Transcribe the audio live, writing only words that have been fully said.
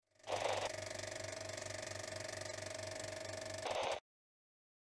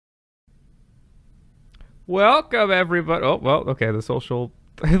Welcome everybody. Oh well, okay.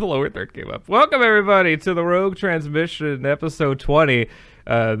 The lower third came up. Welcome everybody to the Rogue Transmission episode 20.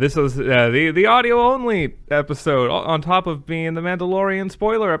 This is the audio only episode on top of being the Mandalorian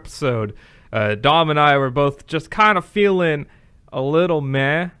spoiler episode. Dom and I were both just kind of feeling a little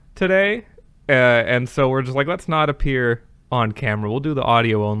meh today, and so we're just like, let's not appear on camera. We'll do the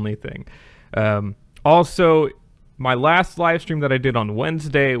audio only thing. Also, my last live stream that I did on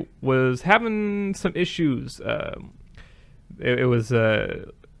Wednesday was having some issues. It was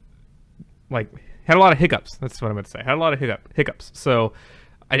like had a lot of hiccups. That's what I'm going to say. Had a lot of hiccups. So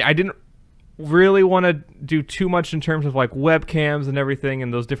I didn't really want to do too much in terms of like webcams and everything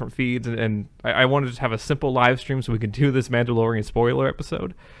and those different feeds. And I wanted to just have a simple live stream so we could do this Mandalorian spoiler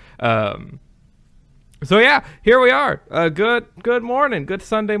episode. So yeah, here we are. Good morning. Good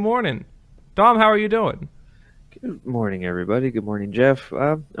Sunday morning. Dom, how are you doing? Good morning, everybody. Good morning, Jeff.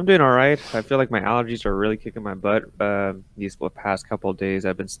 I'm doing all right. I feel like my allergies are really kicking my butt. These past couple of days,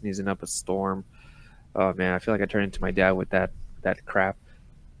 I've been sneezing up a storm. Oh man, I feel like I turned into my dad with that crap.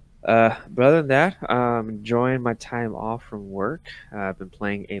 But other than that, I'm enjoying my time off from work. I've been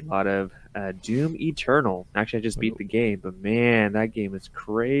playing a lot of Doom Eternal. Actually, I just beat the game, but man, that game is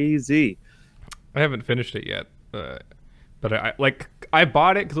crazy. I haven't finished it yet, but I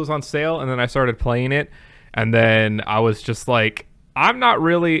bought it because it was on sale, and then I started playing it. And then I was just like, I'm not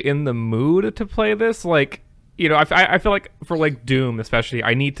really in the mood to play this. Like, you know, I feel like for like Doom especially,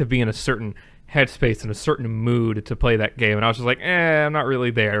 I need to be in a certain headspace and a certain mood to play that game. And I was just like, I'm not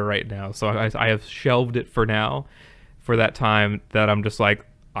really there right now. So I have shelved it for now, for that time that I'm just like,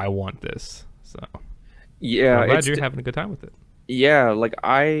 I want this. So yeah, I'm glad you're having a good time with it. Yeah, like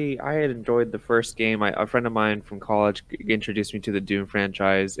I had enjoyed the first game. A friend of mine from college introduced me to the Doom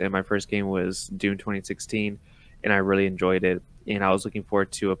franchise, and my first game was Doom 2016, and I really enjoyed it. And I was looking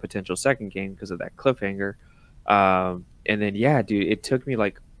forward to a potential second game because of that cliffhanger. And then yeah, dude, it took me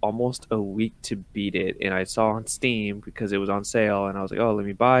like almost a week to beat it, and I saw on Steam because it was on sale, and I was like, oh, let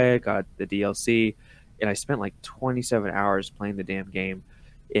me buy it. Got the DLC, and I spent like 27 hours playing the damn game,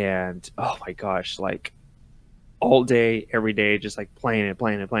 and oh my gosh, like all day, every day, just like playing it,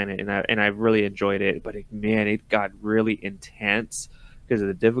 and I really enjoyed it. But man, it got really intense because of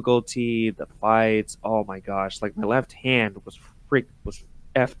the difficulty, the fights. Oh my gosh, like my left hand was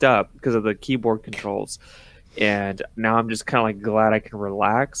effed up because of the keyboard controls, and now I'm just kind of like glad I can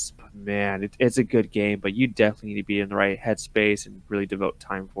relax. But man, it's a good game, but you definitely need to be in the right headspace and really devote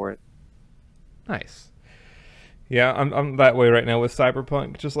time for it. Nice. Yeah, I'm that way right now with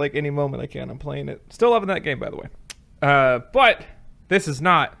Cyberpunk. Just like any moment I can, I'm playing it. Still loving that game, by the way. But this is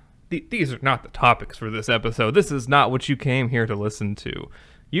not. These are not the topics for this episode. This is not what you came here to listen to.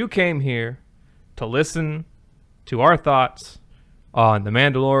 You came here to listen to our thoughts on The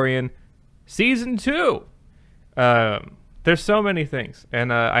Mandalorian Season 2. There's so many things,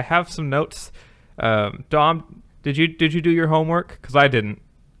 and I have some notes. Dom, did you do your homework? Because I didn't.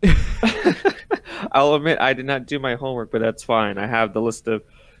 I'll admit I did not do my homework, but that's fine. I have the list of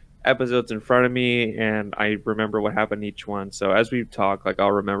episodes in front of me, and I remember what happened in each one. So as we talk, like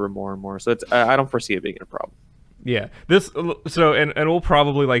I'll remember more and more. So it's I don't foresee it being a problem. Yeah, and we'll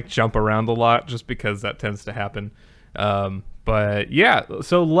probably like jump around a lot just because that tends to happen. But yeah,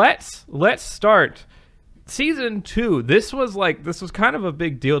 so let's start season 2. This was kind of a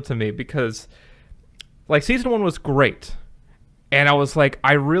big deal to me because like season 1 was great. And I was like,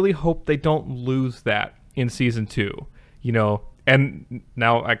 I really hope they don't lose that in season 2, you know? And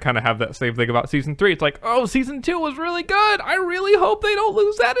now I kind of have that same thing about season 3. It's like, oh, season 2 was really good. I really hope they don't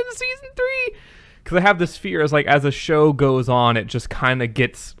lose that in season 3. Because I have this fear as a show goes on, it just kind of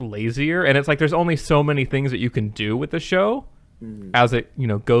gets lazier. And it's like, there's only so many things that you can do with the show as it, you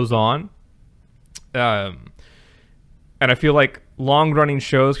know, goes on. And I feel like long running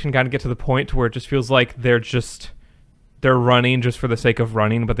shows can kind of get to the point to where it just feels like they're running just for the sake of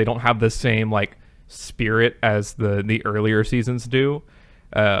running, but they don't have the same like spirit as the earlier seasons do.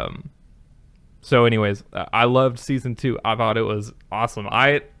 So anyways, I loved season 2. I thought it was awesome.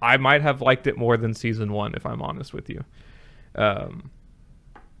 I might have liked it more than season 1 if I'm honest with you.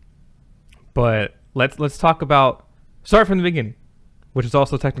 But let's talk about start from the beginning, which is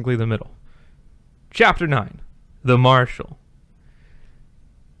also technically the middle. Chapter 9, The Marshal.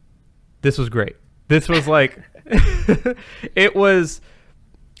 This was great. This was like it was,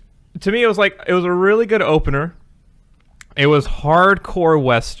 to me, it was a really good opener. It was hardcore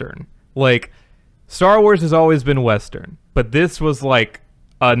Western. Like, Star Wars has always been Western, but this was like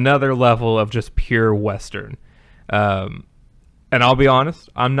another level of just pure Western. And I'll be honest,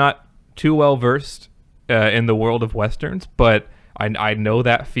 I'm not too well versed in the world of Westerns, but I know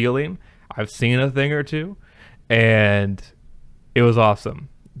that feeling. I've seen a thing or two, and it was awesome.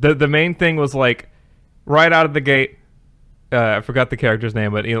 The main thing was like right out of the gate. I forgot the character's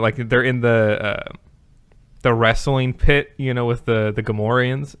name, but like they're in the wrestling pit, with the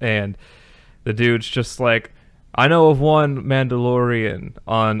Gamorreans, and the dude's just like, I know of one Mandalorian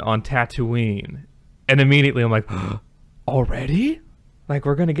on Tatooine, and immediately I'm like, already? Like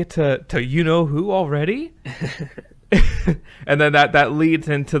we're gonna get to who already? And then that leads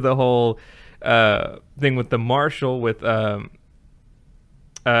into the whole thing with the marshal with what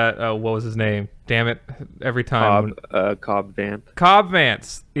was his name? Damn it! Every time Cobb Vanth. Cobb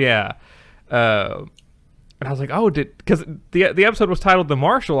Vance, yeah. And I was like, because the episode was titled "The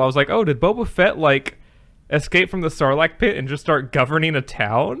Marshal." I was like, did Boba Fett like escape from the Sarlacc pit and just start governing a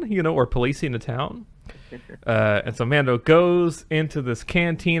town, or policing a town? And so Mando goes into this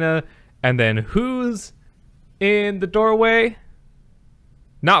cantina, and then who's in the doorway?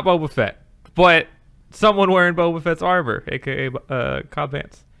 Not Boba Fett, but someone wearing Boba Fett's armor, aka Cobb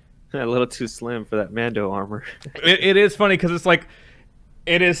Vance. A little too slim for that Mando armor. It is funny because it's like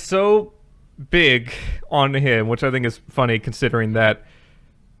it is so big on him, which I think is funny considering that,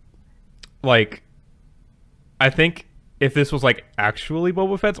 like, I think if this was like actually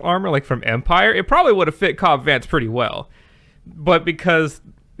Boba Fett's armor, like from Empire, it probably would have fit Cobb Vance pretty well. But because,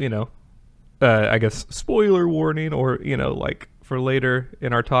 I guess spoiler warning, or like for later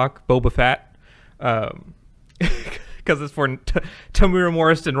in our talk, Boba Fett, because it's for Tamura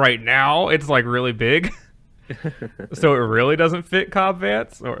Morrison right now, it's like really big. So it really doesn't fit Cobb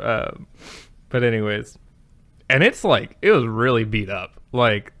Vance, but anyways, and it's like it was really beat up.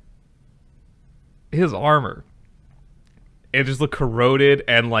 Like his armor, it just looked corroded,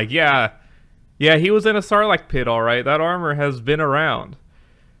 and like yeah, he was in a Sarlacc pit, all right. That armor has been around,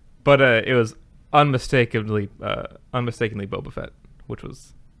 but it was unmistakably Boba Fett, which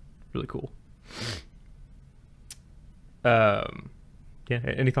was really cool. Yeah.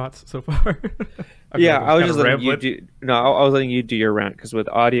 Any thoughts so far? I was just letting you do. No, I was letting you do your rant because with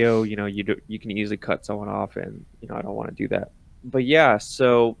audio, you can easily cut someone off, and I don't want to do that. But yeah,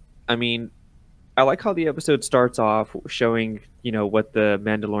 so I mean, I like how the episode starts off showing what the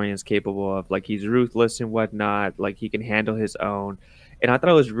Mandalorian is capable of. Like he's ruthless and whatnot. Like he can handle his own, and I thought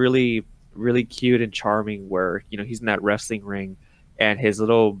it was really, really cute and charming where he's in that wrestling ring, and his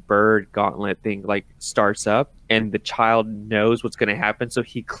little bird gauntlet thing like starts up, and the child knows what's going to happen, so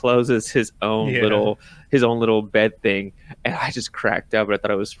he closes his own little bed thing, and I just cracked up. But I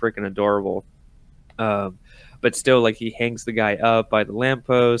thought it was freaking adorable. But still, like he hangs the guy up by the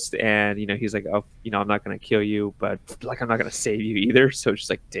lamppost, and he's like, "Oh, I'm not going to kill you, but like I'm not going to save you either." So it's just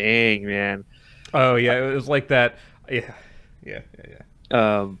like, dang, man. Oh yeah, it was like that. Yeah.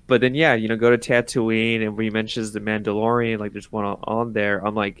 But then go to Tatooine, and where he mentions the Mandalorian, like there's one on there.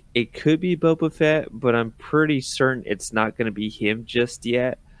 I'm like, it could be Boba Fett, but I'm pretty certain it's not going to be him just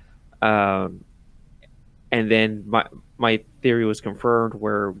yet. And then my theory was confirmed,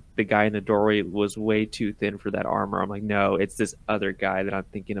 where the guy in the doorway was way too thin for that armor. I'm like, no, it's this other guy that I'm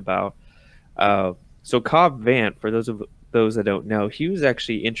thinking about. So Cobb Vanth, for those that don't know, he was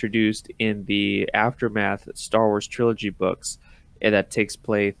actually introduced in the Aftermath Star Wars trilogy books, and that takes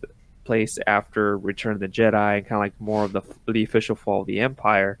place after Return of the Jedi, and kind of like more of the official fall of the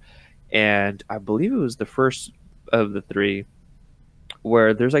Empire. And I believe it was the first of the three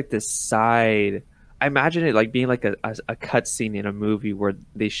where there's like this side. I imagine it like being like a cutscene in a movie where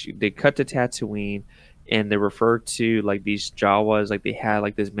they cut to Tatooine, and they refer to like these Jawas, like they had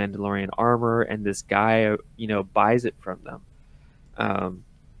like this Mandalorian armor, and this guy buys it from them.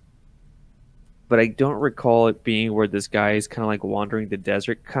 But I don't recall it being where this guy is kind of like wandering the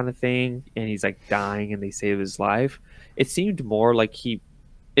desert kind of thing, and he's like dying, and they save his life. It seemed more like in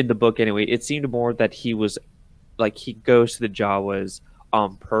the book anyway, it seemed more that he was like he goes to the Jawas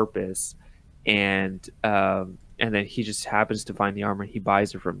on purpose, and then he just happens to find the armor, and he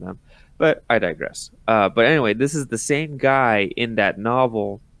buys it from them. But I digress. But anyway, this is the same guy in that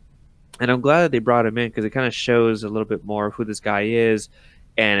novel, and I'm glad that they brought him in because it kind of shows a little bit more of who this guy is.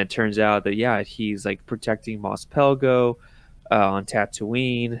 And it turns out that he's like protecting Mos Pelgo on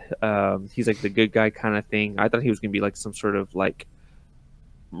Tatooine. He's like the good guy kind of thing. I thought he was gonna be like some sort of like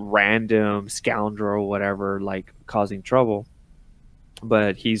random scoundrel or whatever, like causing trouble,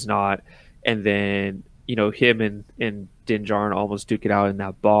 but he's not. And then him and Din Djarin almost duke it out in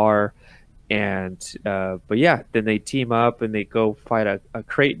that bar. And but yeah, then they team up and they go fight a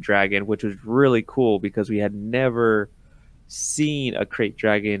crate dragon, which was really cool because we had never seen a crate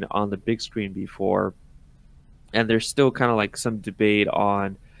dragon on the big screen before. And there's still kind of like some debate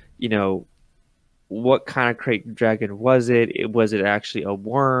on what kind of crate dragon was it? Was it actually a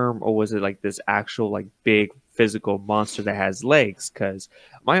worm, or was it like this actual like big physical monster that has legs? Because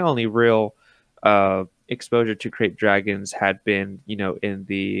my only real exposure to crate dragons had been, in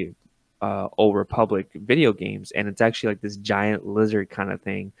the Old Republic video games, and it's actually like this giant lizard kind of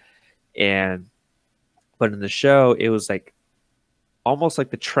thing. And but in the show, it was like almost like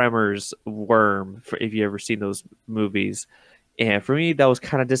the Tremors worm, for if you ever seen those movies. And for me, that was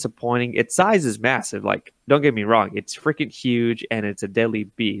kind of disappointing. Its size is massive. Like, don't get me wrong, it's freaking huge and it's a deadly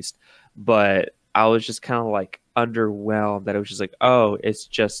beast. But I was just kind of like underwhelmed that it was just like, oh, it's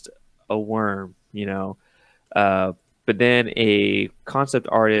just a worm. Uh, but then a concept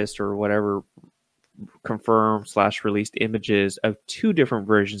artist or whatever confirmed slash released images of two different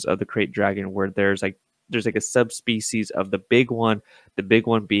versions of the crate dragon, where there's like a subspecies of the big one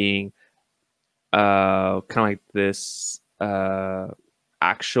being kind of like this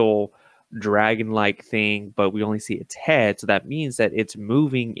actual dragon-like thing, but we only see its head. So that means that it's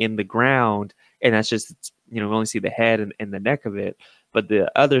moving in the ground, and that's just, we only see the head and the neck of it. But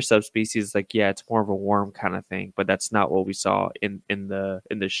the other subspecies, like, yeah, it's more of a worm kind of thing. But that's not what we saw in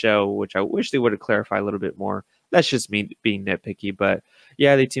the show, which I wish they would have clarified a little bit more. That's just me being nitpicky. But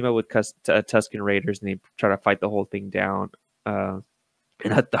yeah, they team up with Tusken Raiders and they try to fight the whole thing down. And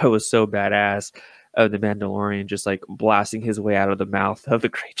I thought it was so badass of the Mandalorian just like blasting his way out of the mouth of the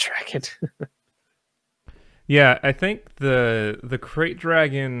Great Dragon. Yeah, I think the crate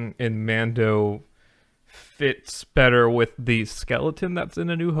dragon in Mando fits better with the skeleton that's in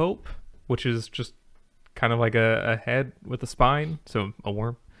A New Hope, which is just kind of like a head with a spine, so a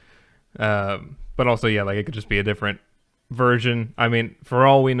worm. But also, yeah, like it could just be a different version. I mean, for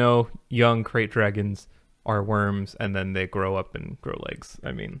all we know, young crate dragons are worms, and then they grow up and grow legs.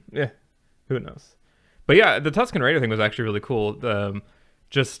 I mean, yeah, who knows? But yeah, the Tusken Raider thing was actually really cool.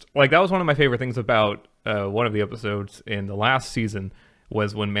 Just like that was one of my favorite things about one of the episodes in the last season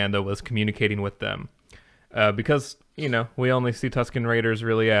was when Mando was communicating with them. Because, we only see Tusken Raiders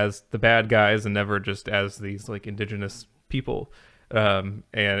really as the bad guys and never just as these like indigenous people. And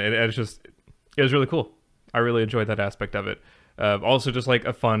it was really cool. I really enjoyed that aspect of it. Also, just like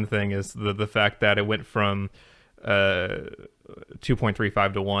a fun thing is the fact that it went from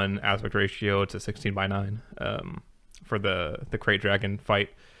 2.35 to 1 aspect ratio to 16:9 for the Crate Dragon fight.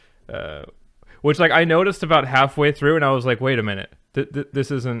 Which like I noticed about halfway through, and I was like, wait a minute,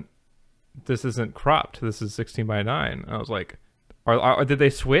 this isn't cropped. This is 16:9. I was like, did they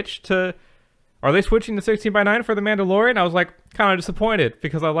switch to? Are they switching to 16:9 for the Mandalorian? I was like kind of disappointed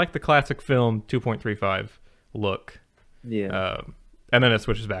because I like the classic film 2.35 look. Yeah. And then it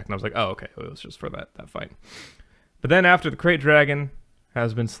switches back, and I was like, oh, okay, it was just for that fight. But then after the Crate Dragon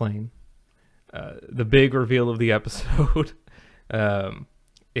has been slain, the big reveal of the episode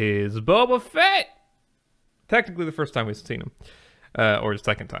is Boba Fett. Technically the first time we've seen him, or the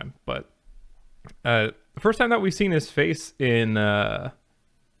second time, but the first time that we've seen his face in at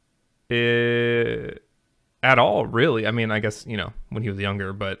all, really. I mean, I guess, when he was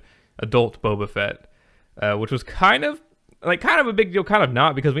younger, but adult Boba Fett, which was kind of a big deal, kind of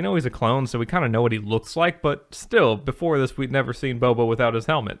not, because we know he's a clone, so we kind of know what he looks like, but still, before this, we'd never seen Boba without his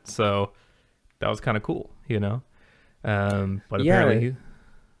helmet, so that was kind of cool, But yeah. apparently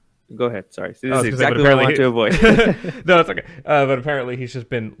Go ahead, sorry. This is exactly what I want to avoid. No, it's okay. But apparently he's just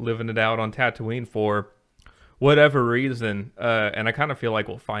been living it out on Tatooine for whatever reason, and I kind of feel like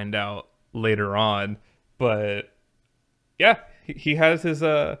we'll find out later on, but yeah, he has his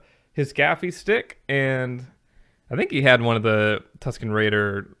gaffy stick, and I think he had one of the Tusken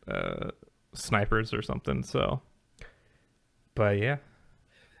Raider snipers or something. So, but yeah.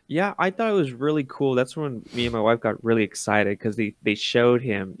 Yeah, I thought it was really cool. That's when me and my wife got really excited because they showed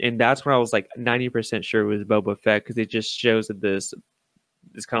him, and that's when I was like 90% sure it was Boba Fett, because it just shows that this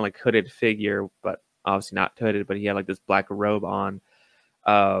kind of like hooded figure, but obviously not hooded, but he had like this black robe on.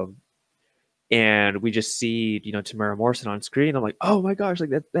 And we just see, Tamara Morrison on screen. I'm like, oh my gosh, like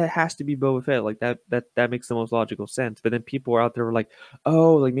that has to be Boba Fett. Like that makes the most logical sense. But then people were out there were like,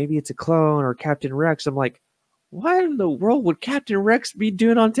 oh, like maybe it's a clone or Captain Rex. I'm like, what in the world would Captain Rex be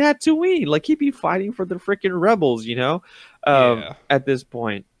doing on Tatooine? Like, he'd be fighting for the freaking rebels, at this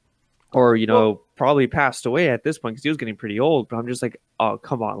point. Or, probably passed away at this point because he was getting pretty old. But I'm just like, oh,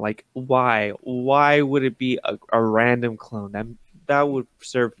 come on. Like, why? Why would it be a random clone? That would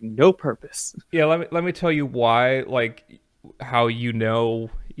serve no purpose. Yeah, let me tell you why, like, how even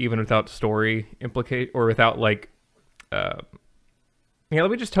without story implicate, or without, like, let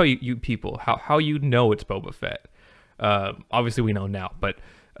me just tell you people, how it's Boba Fett. Obviously we know now, but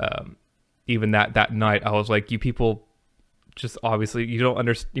even that night I was like, you people just obviously you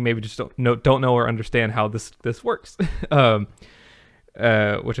don't you maybe just don't know or understand how this works.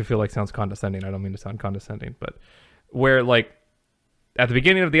 Which I feel like sounds condescending. I don't mean to sound condescending, but where like at the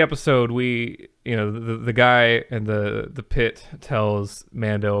beginning of the episode, the guy in the pit tells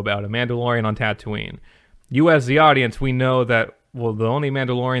Mando about a Mandalorian on Tatooine. You as the audience, we know that, well, the only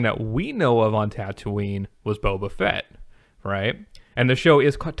Mandalorian that we know of on Tatooine was Boba Fett, right? And the show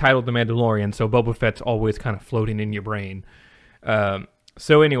is titled The Mandalorian, so Boba Fett's always kind of floating in your brain.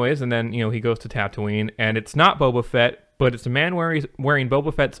 So anyways, and then, he goes to Tatooine, and it's not Boba Fett, but it's a man wearing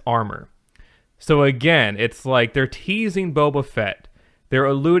Boba Fett's armor. So again, it's like they're teasing Boba Fett. They're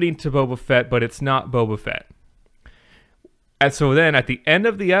alluding to Boba Fett, but it's not Boba Fett. And so then at the end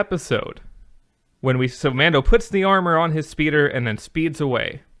of the episode, so Mando puts the armor on his speeder and then speeds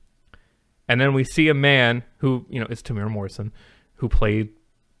away. And then we see a man who, is Tamir Morrison, who played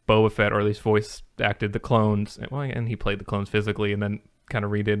Boba Fett, or at least voice acted the clones. Well, and he played the clones physically and then kind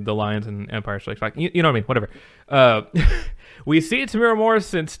of redid the lines in Empire Strikes Back. You know what I mean? Whatever. We see Tamir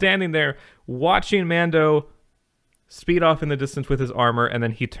Morrison standing there watching Mando speed off in the distance with his armor, and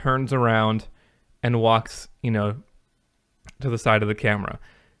then he turns around and walks, to the side of the camera.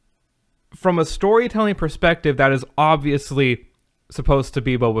 From a storytelling perspective, that is obviously supposed to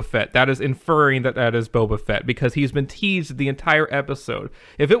be Boba Fett. That is inferring that is Boba Fett, because he's been teased the entire episode.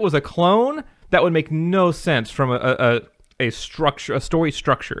 If it was a clone, that would make no sense from a story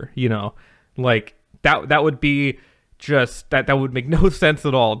structure, like that would be just that would make no sense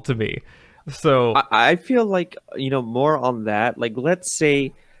at all to me. So I feel like, more on that, like, let's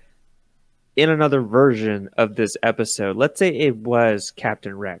say in another version of this episode, let's say it was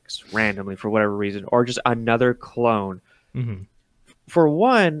Captain Rex randomly for whatever reason, or just another clone. Mm-hmm. For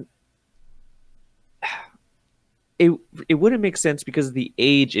one, it wouldn't make sense because of the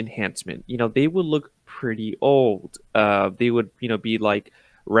age enhancement. They would look pretty old. They would, be like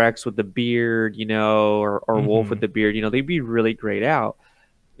Rex with the beard, or Mm-hmm. Wolf with the beard. They'd be really grayed out.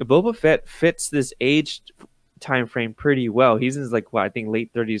 Boba Fett fits this age time frame pretty well. He's in his, like, I think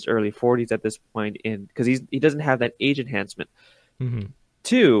late 30s, early 40s at this point, because he doesn't have that age enhancement. Mm-hmm.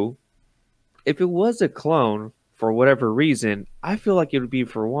 Two, if it was a clone for whatever reason, I feel like it would be,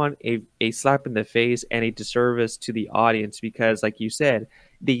 for one, a slap in the face and a disservice to the audience, because, like you said,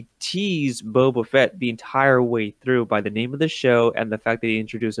 they tease Boba Fett the entire way through by the name of the show and the fact that he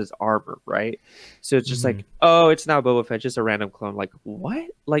introduces armor, right? So it's just like, oh, it's not Boba Fett, just a random clone. Like,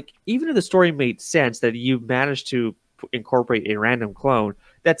 what? Like, even if the story made sense that you managed to incorporate a random clone,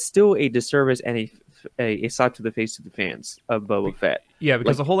 that's still a disservice and a slap to the face to the fans of Boba Fett. Yeah,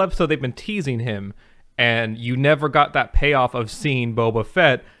 because the whole episode they've been teasing him, and you never got that payoff of seeing Boba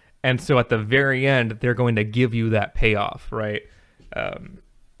Fett, and so at the very end, they're going to give you that payoff, right?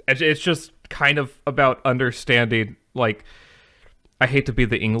 It's just kind of about understanding, like, I hate to be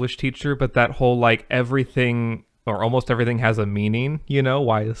the English teacher, but that whole, like, everything, or almost everything has a meaning,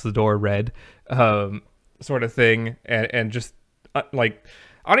 why is the door red, sort of thing, and just, like,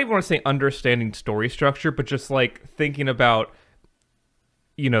 I don't even want to say understanding story structure, but just, like, thinking about,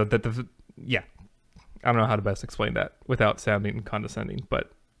 that yeah, I don't know how to best explain that without sounding condescending,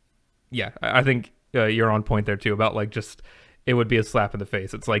 but yeah, I think you're on point there too about, like, just, it would be a slap in the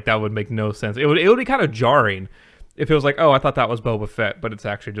face. It's like, that would make no sense. It would be kind of jarring if it was like, oh, I thought that was Boba Fett, but it's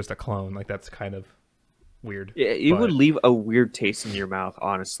actually just a clone. Like, that's kind of weird. Yeah, it would leave a weird taste in your mouth,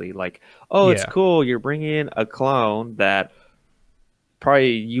 honestly. Like, oh, it's cool, you're bringing in a clone that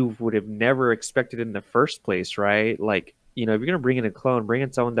probably you would have never expected in the first place, right? Like, if you're going to bring in a clone, bring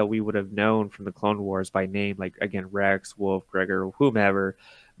in someone that we would have known from the Clone Wars by name, like, again, Rex, Wolf, Gregor, whomever.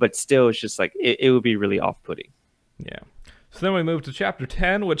 But still, it's just like, it would be really off-putting. Yeah. So then we move to Chapter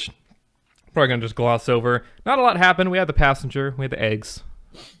 10, which I'm probably going to just gloss over. Not a lot happened. We had the passenger. We had the eggs.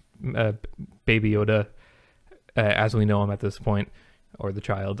 Baby Yoda, as we know him at this point, or the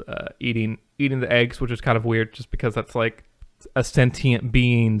child, eating the eggs, which is kind of weird just because that's like a sentient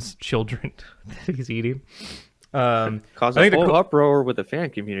being's children that he's eating. Caused a whole uproar with the fan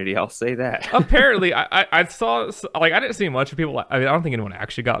community, I'll say that. Apparently, I saw, like, I didn't see much of people. I mean, I don't think anyone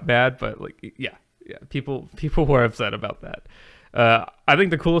actually got mad, but, like, yeah, people were upset about that. I think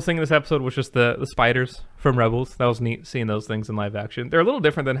the coolest thing in this episode was just the spiders from Rebels. That was neat seeing those things in live action. They're a little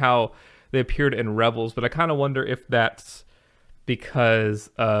different than how they appeared in Rebels, but I kind of wonder if that's because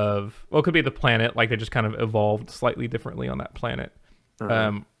of, well, it could be the planet, like they just kind of evolved slightly differently on that planet.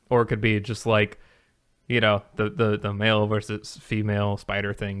 Or it could be just like, the male versus female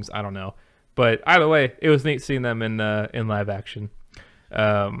spider things. I don't know. But either way, it was neat seeing them in live action.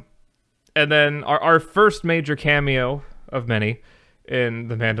 And then our first major cameo of many in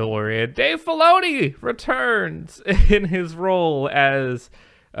The Mandalorian. Dave Filoni returns in his role as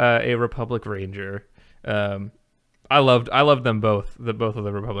a Republic Ranger. I loved them both. Both of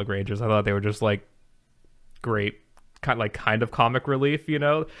the Republic Rangers. I thought they were just like great, kind of comic relief. You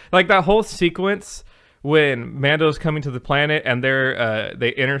know, like that whole sequence when Mando's coming to the planet and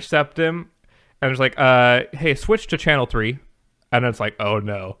they intercept him, and it's like, hey, switch to channel 3, and then it's like, oh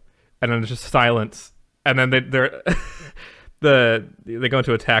no, and then it's just silence, and then they're they go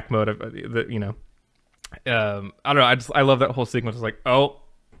into attack mode. You know, I don't know. I love that whole sequence. It's like, oh,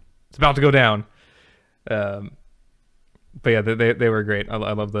 it's about to go down. But yeah, they were great. I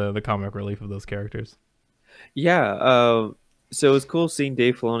love the comic relief of those characters. Yeah. So it was cool seeing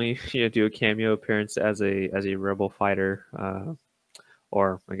Dave Filoni, do a cameo appearance as a rebel fighter,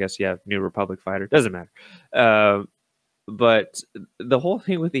 or I guess New Republic fighter. Doesn't matter. But the whole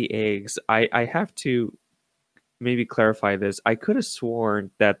thing with the eggs, I have to maybe clarify this. I could have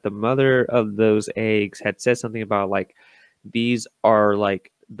sworn that the mother of those eggs had said something about like these are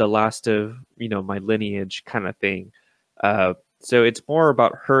like the last of my lineage kind of thing. So it's more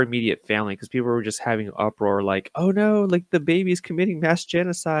about her immediate family, because people were just having an uproar like, oh no, like the baby's committing mass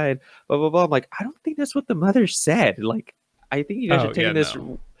genocide, blah blah blah. I'm like, I don't think that's what the mother said. Like, I think you guys are taking this.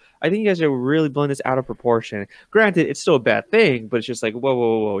 No. I think you guys are really blowing this out of proportion. Granted, it's still a bad thing, but it's just like,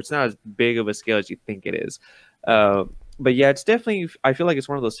 whoa. It's not as big of a scale as you think it is. But yeah, it's definitely, I feel like it's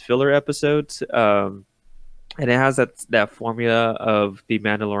one of those filler episodes. And it has that formula of the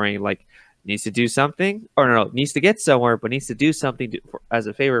Mandalorian, like, needs to do something, or no, needs to get somewhere, but needs to do something as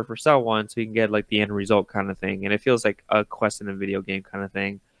a favor for someone so you can get like the end result kind of thing. And it feels like a quest in a video game kind of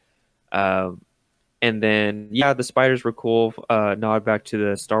thing. And then, the spiders were cool. Nod back to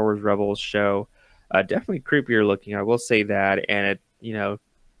the Star Wars Rebels show. Definitely creepier looking, I will say that. And it, it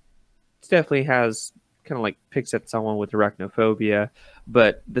definitely has kind of like picks at someone with arachnophobia.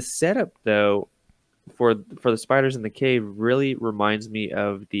 But the setup, though, for the spiders in the cave really reminds me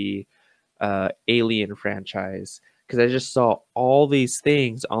of the Alien franchise, because I just saw all these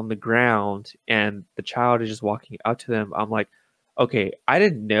things on the ground and the child is just walking up to them. I'm like, okay, I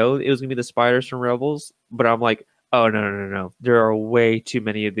didn't know it was gonna be the spiders from Rebels, but I'm like, oh no, there are way too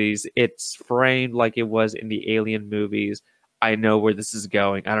many of these. It's framed like it was in the Alien movies. I know where this is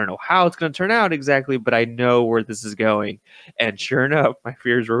going. I don't know how it's going to turn out exactly, but I know where this is going. And sure enough, my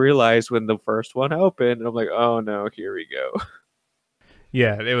fears were realized when the first one opened. And I'm like, oh no, here we go.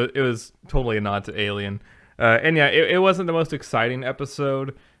 Yeah, it was totally a nod to Alien. And yeah, it wasn't the most exciting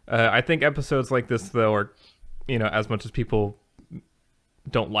episode. I think episodes like this, though, are, as much as people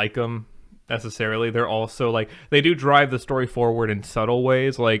don't like them necessarily, they're also like, they do drive the story forward in subtle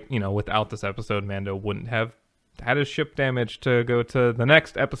ways. Like, without this episode, Mando wouldn't have had his ship damaged to go to the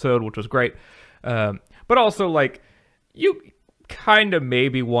next episode, which was great. But also, like, you kind of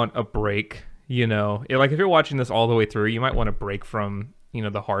maybe want a break, like if you're watching this all the way through, you might want to break from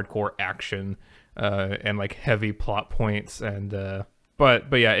the hardcore action and like heavy plot points. And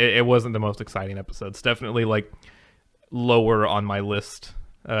but yeah, it wasn't the most exciting episode. It's definitely like lower on my list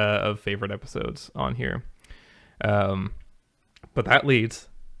of favorite episodes on here. But that leads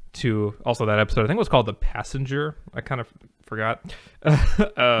to also that episode, I think it was called The Passenger. I kind of forgot.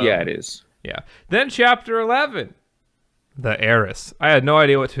 Yeah, it is. Yeah. Then chapter 11, The Heiress. I had no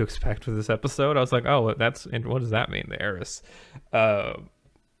idea what to expect with this episode. I was like, oh, what does that mean, The Heiress?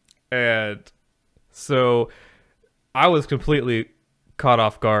 And so I was completely caught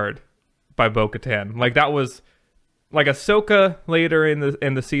off guard by Bo-Katan. Like, that was like Ahsoka later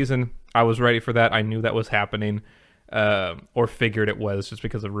in the season. I was ready for that. I knew that was happening, or figured it was just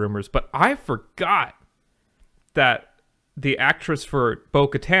because of rumors. But I forgot that the actress for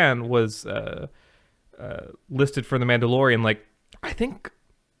Bo-Katan was listed for The Mandalorian. Like, I think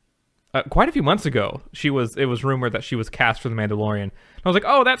quite a few months ago, it was rumored that she was cast for The Mandalorian. And I was like,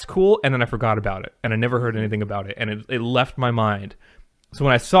 oh, that's cool. And then I forgot about it, and I never heard anything about it, and it left my mind. So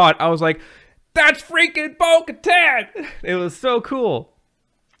when I saw it, I was like, that's freaking Bo-Katan! It was so cool.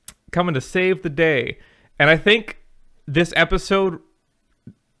 Coming to save the day. And I think this episode,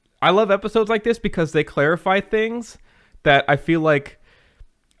 I love episodes like this because they clarify things that I feel like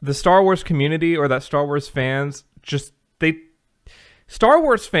the Star Wars community, or that Star Wars fans, Star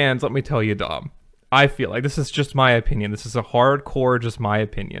Wars fans, let me tell you, Dom, I feel like, this is just my opinion, this is a hardcore, just my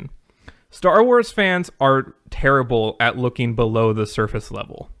opinion, Star Wars fans are terrible at looking below the surface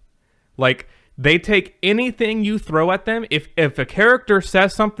level. Like, they take anything you throw at them. If a character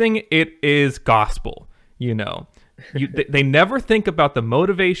says something, it is gospel, they never think about the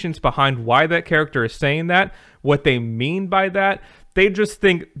motivations behind why that character is saying that, what they mean by that. They just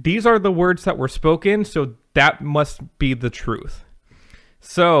think these are the words that were spoken, so that must be the truth.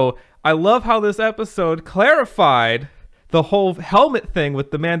 So I love how this episode clarified the whole helmet thing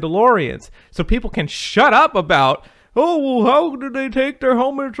with the Mandalorians, so people can shut up about, oh, well, how did they take their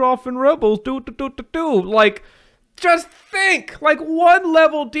helmets off in Rebels? Do. Like, just think, like, one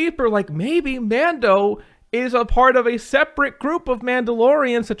level deeper. Like, maybe Mando is a part of a separate group of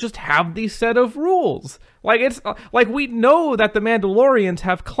Mandalorians that just have these set of rules. Like, it's like, we know that the Mandalorians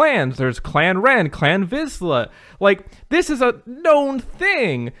have clans. There's Clan Ren, Clan Vizsla. Like, this is a known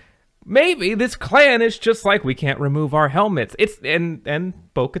thing. Maybe this clan is just like, we can't remove our helmets. And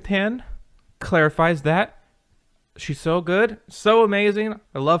Bo-Katan clarifies that. She's so good, so amazing.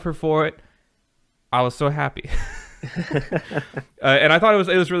 I love her for it. I was so happy. And I thought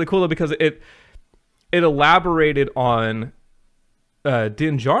it was really cool because it elaborated on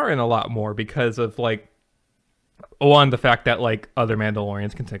Din Djarin a lot more, because of, like, one, the fact that, like, other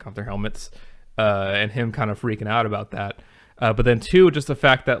Mandalorians can take off their helmets, and him kind of freaking out about that. But then two, just the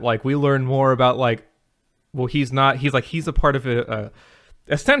fact that, like, we learn more about, like, well, he's a part of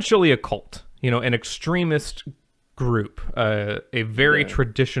essentially a cult, you know, an extremist group, a very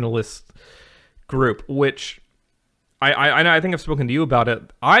traditionalist group, which I think I've spoken to you about it.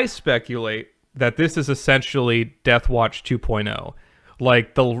 I speculate that this is essentially Death Watch 2.0,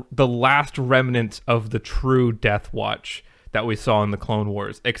 like the last remnant of the true Death Watch that we saw in the Clone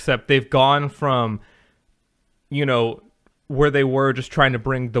Wars, except they've gone from, you know, where they were just trying to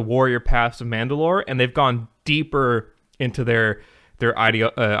bring the warrior paths of Mandalore, and they've gone deeper into their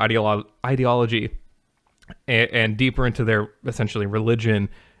ideology and deeper into their, essentially, religion,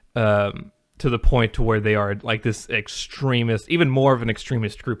 to the point to where they are like this extremist, even more of an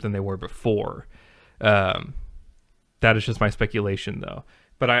extremist group than they were before. That is just my speculation, though.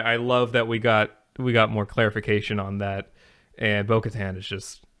 But I love that we got more clarification on that, and Bo-Katan is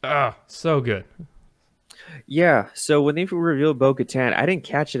just so good. Yeah, so when they revealed Bo-Katan, I didn't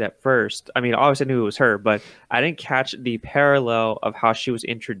catch it at first. I mean, obviously I knew it was her, but I didn't catch the parallel of how she was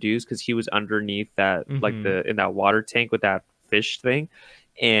introduced, because he was underneath that, like, in that water tank with that fish thing,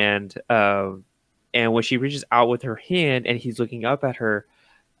 and when she reaches out with her hand and he's looking up at her,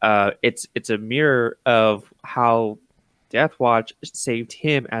 it's a mirror of how Death Watch saved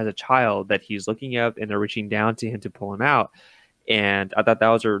him as a child, that he's looking up and they're reaching down to him to pull him out. And I thought that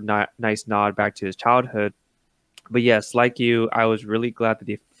was a nice nod back to his childhood. But yes, like you, I was really glad that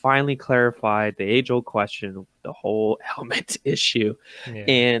they finally clarified the age-old question, the whole helmet issue. Yeah.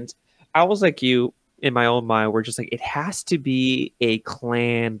 And I was like you, in my own mind, we're just like, it has to be a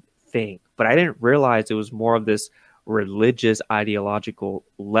clan thing. But I didn't realize it was more of this religious, ideological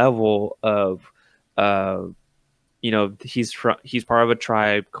level of, you know, he's part of a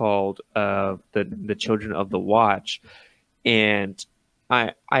tribe called the Children of the Watch. And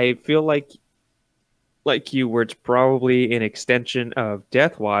I feel like you, where it's probably an extension of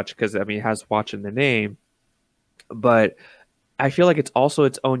Death Watch, because, I mean, it has Watch in the name, but I feel like it's also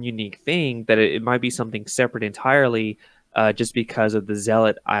its own unique thing, that it might be something separate entirely, just because of the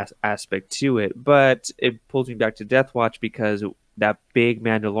zealot aspect to it. But it pulls me back to Death Watch, because that big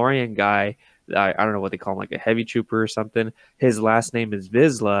Mandalorian guy, I don't know what they call him, like a heavy trooper or something, his last name is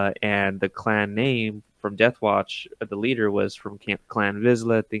Vizsla, and the clan name from Death Watch, the leader, was from Clan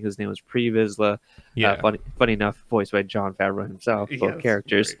Vizsla. I think his name was Pre-Vizsla. Yeah. Funny enough, voiced by Jon Favreau himself, both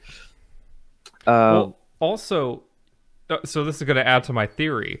characters. Well, also, so this is going to add to my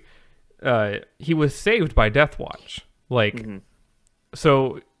theory. He was saved by Death Watch. Like,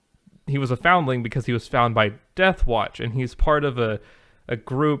 so he was a foundling because he was found by Death Watch, and he's part of a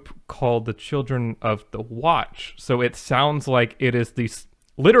group called the Children of the Watch. So it sounds like it is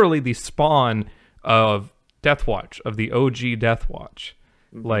literally the spawn of Death Watch, of the OG Death Watch.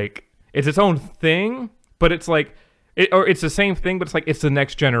 Like, it's its own thing, but it's like, it's the same thing, but it's like, it's the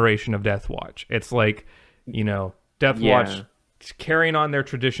next generation of Death Watch. It's like, you know, Death Watch carrying on their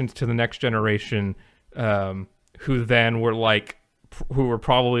traditions to the next generation, who were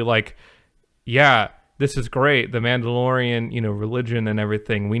probably like, yeah, this is great, the Mandalorian, you know, religion and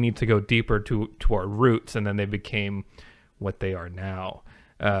everything, we need to go deeper to our roots, and then they became what they are now.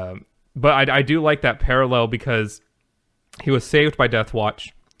 But I do like that parallel, because he was saved by Death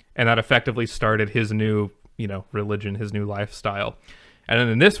Watch, and that effectively started his new, you know, religion, his new lifestyle. And then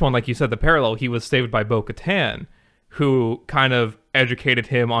in this one, like you said, the parallel, he was saved by Bo-Katan, who kind of educated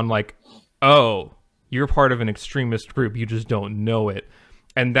him on, like, oh, you're part of an extremist group, you just don't know it.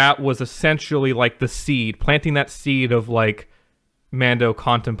 And that was essentially like the seed, planting that seed of, like, Mando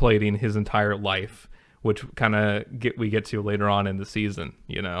contemplating his entire life, which kind of we get to later on in the season,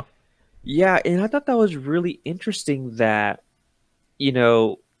 you know? Yeah, and I thought that was really interesting that, you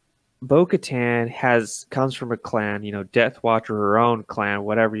know, Bo-Katan comes from a clan, Death Watch or her own clan,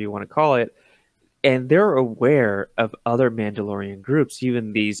 whatever you want to call it, and they're aware of other Mandalorian groups,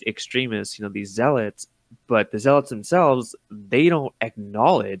 even these extremists, these zealots. But the zealots themselves, they don't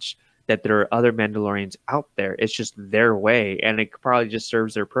acknowledge that there are other Mandalorians out there. It's just their way, and it probably just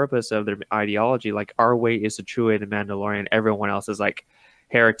serves their purpose of their ideology. Like, our way is the true way to Mandalorian. Everyone else is like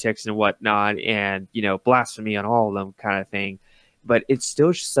heretics and whatnot, and blasphemy on all of them, kind of thing. But it's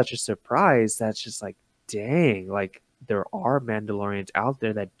still just such a surprise that's just like, dang, like there are Mandalorians out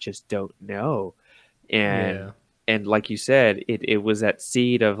there that just don't know. and Yeah. and like you said, it was that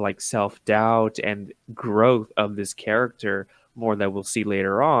seed of like self-doubt and growth of this character, more that we'll see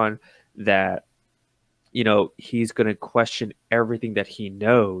later on, that he's going to question everything that he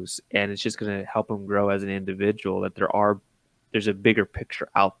knows, and it's just going to help him grow as an individual, that there's a bigger picture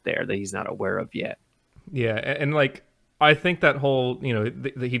out there that he's not aware of yet. Yeah, and like I think that whole, he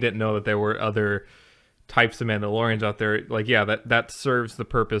didn't know that there were other types of Mandalorians out there. Like, yeah, that serves the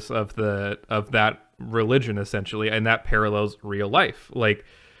purpose of that religion essentially, and that parallels real life. Like,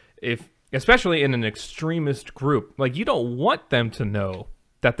 if especially in an extremist group, like you don't want them to know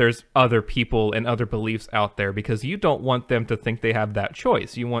that there's other people and other beliefs out there, because you don't want them to think they have that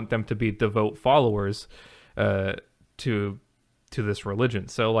choice. You want them to be devout followers to this religion.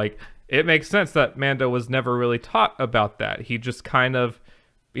 So like it makes sense that Mando was never really taught about that. He just kind of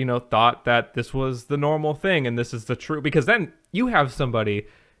thought that this was the normal thing and this is the true, because then you have somebody,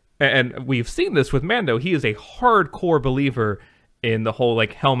 and we've seen this with Mando, he is a hardcore believer in the whole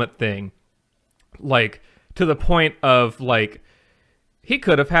like helmet thing, like to the point of like he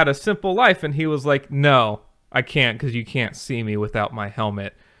could have had a simple life and he was like, no, I can't, because you can't see me without my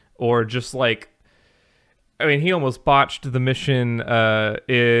helmet. Or just like, I mean, he almost botched the mission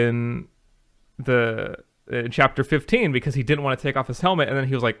in chapter 15 because he didn't want to take off his helmet, and then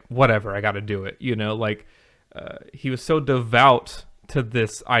he was like, whatever, I got to do it. Like he was so devout to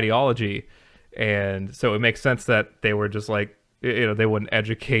this ideology, and so it makes sense that they were just like, they wouldn't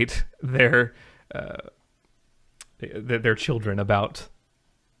educate their children about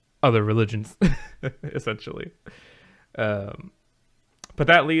other religions, essentially. But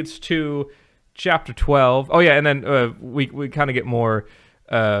that leads to chapter 12. Oh yeah, and then we kind of get more.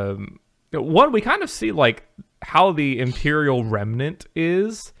 One, we kind of see like how the Imperial Remnant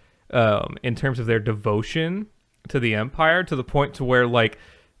is in terms of their devotion to the Empire, to the point to where like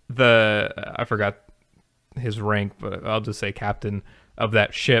I forgot his rank, but I'll just say captain of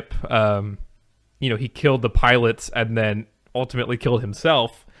that ship. He killed the pilots and then ultimately killed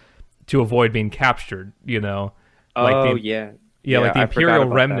himself to avoid being captured. Oh, yeah. Yeah, like the I forgot Imperial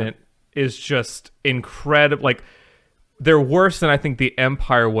about Remnant is just incredible. Like, they're worse than I think the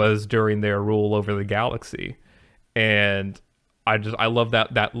Empire was during their rule over the galaxy, and I love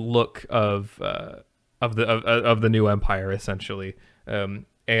that look of the new Empire essentially.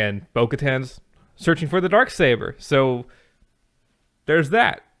 And Bo-Katan's searching for the Darksaber, so there's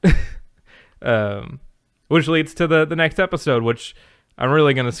that. Which leads to the next episode, which I'm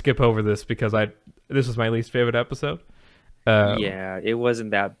really gonna skip over this because this is my least favorite episode. Yeah, it wasn't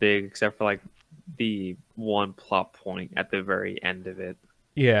that big except for like the one plot point at the very end of it.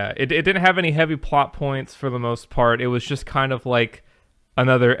 Yeah, it didn't have any heavy plot points for the most part. It was just kind of like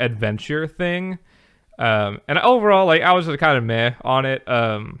another adventure thing. And overall, like I was just kind of meh on it.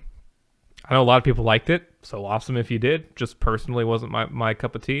 I know a lot of people liked it, so awesome if you did. Just personally wasn't my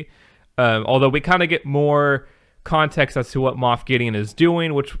cup of tea. Although we kind of get more context as to what Moff Gideon is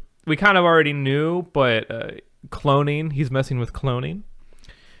doing, which we kind of already knew, but cloning, he's messing with cloning.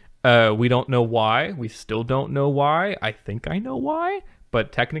 We don't know why. We still don't know why. I think I know why,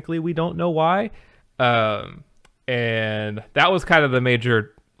 but technically we don't know why. And that was kind of the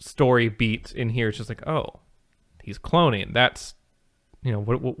major story beat in here. It's just like, oh, he's cloning. That's,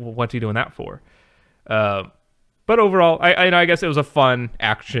 what's he doing that for? But overall, I guess it was a fun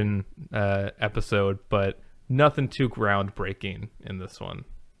action episode, but nothing too groundbreaking in this one.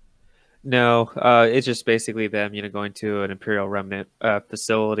 No, it's just basically them, going to an Imperial Remnant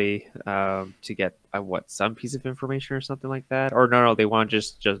facility to get some piece of information or something like that. Or no, they want to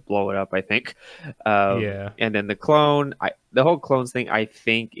just blow it up, I think. Yeah. And then the whole clones thing, I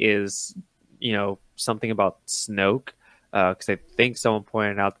think is, something about Snoke, because I think someone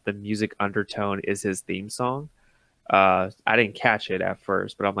pointed out that the music undertone is his theme song. I didn't catch it at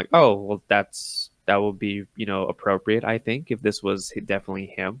first, but I'm like, oh, well, that would be, appropriate, I think, if this was definitely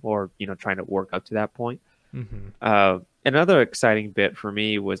him, or, trying to work up to that point. Mm-hmm. Another exciting bit for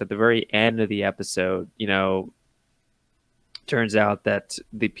me was at the very end of the episode, turns out that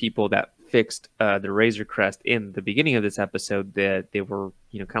the people that fixed the Razor Crest in the beginning of this episode, that they were,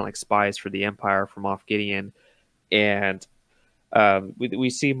 kind of like spies for the Empire from Moff Gideon. And we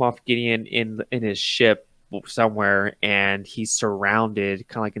see Moff Gideon in his ship somewhere, and he's surrounded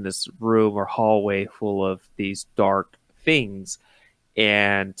kind of like in this room or hallway full of these dark things.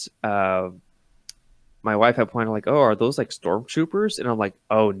 And my wife had pointed like, "Oh, are those like stormtroopers?" And I'm like,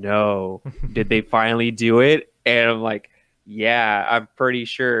 "Oh no, did they finally do it?" And I'm like, "Yeah, I'm pretty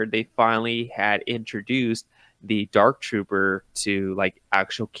sure they finally had introduced the Dark Trooper to like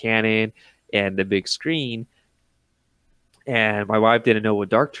actual canon and the big screen." And my wife didn't know what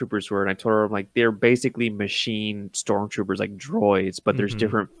Dark Troopers were, and I told her, I'm like, they're basically machine stormtroopers, like droids, but there's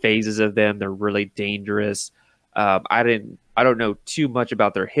different phases of them. They're really dangerous. I don't know too much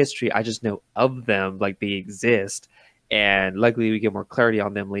about their history. I just know of them, like they exist, and luckily we get more clarity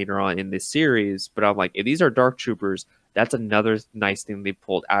on them later on in this series. But I'm like, if these are Dark Troopers, that's another nice thing they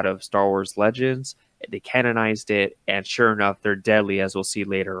pulled out of Star Wars Legends. They canonized it, and sure enough, they're deadly, as we'll see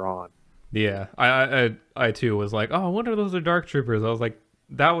later on. Yeah, I too was like, oh, I wonder if those are Dark Troopers. I was like,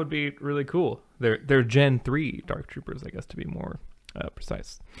 that would be really cool. They're Gen 3 Dark Troopers, I guess, to be more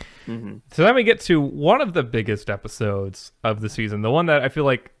precise. So then we get to one of the biggest episodes of the season, the one that I feel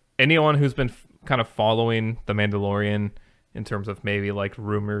like anyone who's been kind of following The Mandalorian in terms of maybe like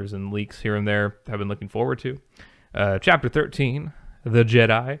rumors and leaks here and there have been looking forward to. Chapter 13, The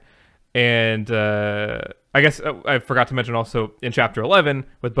Jedi. And I guess I forgot to mention also in Chapter 11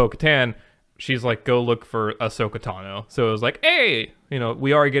 with Bo-Katan, she's like, go look for Ahsoka Tano. So it was like, hey,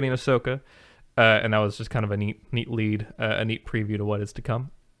 we are getting Ahsoka. And that was just kind of a neat lead, a neat preview to what is to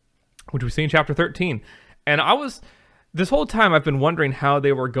come, which we see in Chapter 13. And this whole time I've been wondering how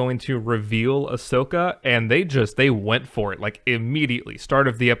they were going to reveal Ahsoka, and they went for it, like immediately, start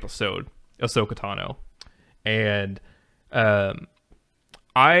of the episode, Ahsoka Tano. And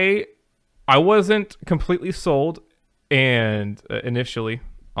I wasn't completely sold and initially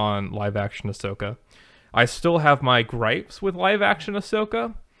on live action Ahsoka. I still have my gripes with live action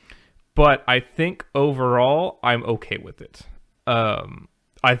Ahsoka, but I think overall I'm okay with it.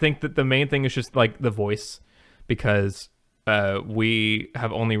 I think that the main thing is just like the voice, because we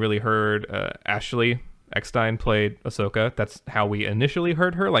have only really heard Ashley Eckstein played Ahsoka. That's how we initially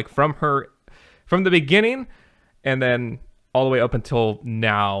heard her, like from the beginning, and then all the way up until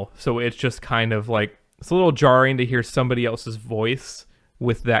now. So it's just kind of like, it's a little jarring to hear somebody else's voice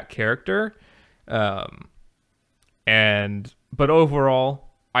with that character. But overall,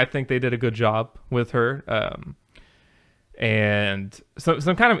 I think they did a good job with her. And so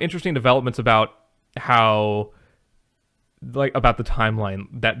some kind of interesting developments about how, like, about the timeline,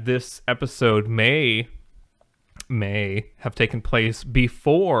 that this episode may have taken place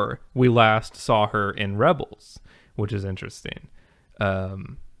before we last saw her in Rebels, which is interesting.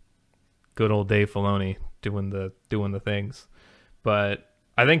 Good old Dave Filoni doing the things. But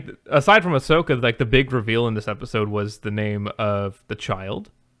I think aside from Ahsoka, like the big reveal in this episode was the name of the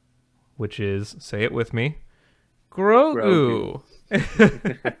child, which is, say it with me, Grogu.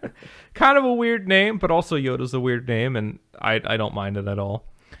 Kind of a weird name, but also Yoda's a weird name, and I don't mind it at all.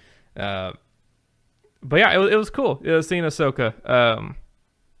 But yeah, it was cool. Seeing Ahsoka.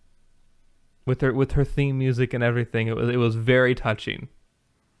 With her theme music and everything, it was very touching.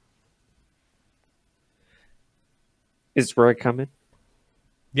 Is Roy coming?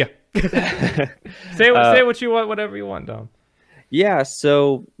 Yeah. Say what you want, whatever you want, Dom. Yeah,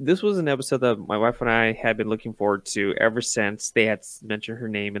 so this was an episode that my wife and I had been looking forward to ever since they had mentioned her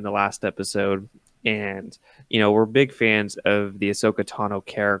name in the last episode. And, we're big fans of the Ahsoka Tano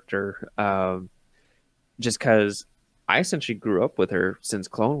character, just because I essentially grew up with her since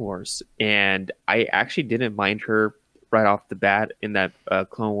Clone Wars, and I actually didn't mind her right off the bat in that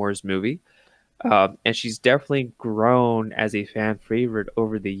Clone Wars movie. And she's definitely grown as a fan favorite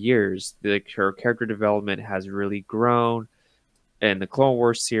over the years. Her character development has really grown in the Clone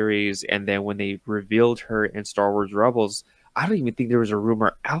Wars series, and then when they revealed her in Star Wars Rebels, I don't even think there was a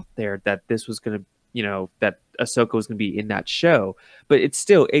rumor out there that this was going to, that Ahsoka was going to be in that show. But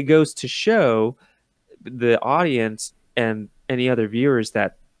it goes to show the audience and any other viewers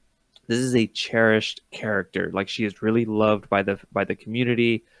that this is a cherished character. Like, she is really loved by the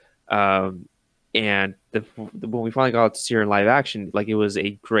community. And when we finally got to see her in live action, like, it was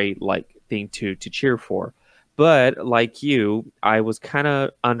a great thing to cheer for. But like you, I was kind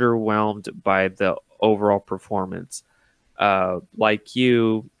of underwhelmed by the overall performance. Like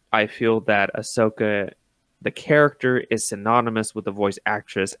you, I feel that Ahsoka, the character, is synonymous with the voice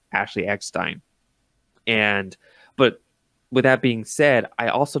actress Ashley Eckstein. But with that being said, I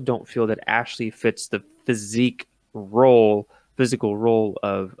also don't feel that Ashley fits the physique role physical role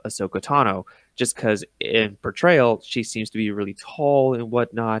of Ahsoka Tano, just because in portrayal she seems to be really tall and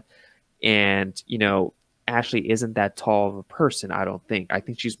whatnot, and Ashley isn't that tall of a person. I don't think. I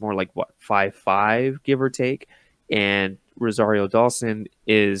think she's more like what 5'5", give or take, and Rosario Dawson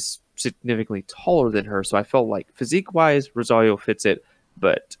is significantly taller than her. So I felt like physique wise, Rosario fits it,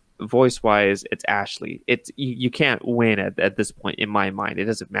 but voice wise, it's Ashley. It's you can't win at this point in my mind. It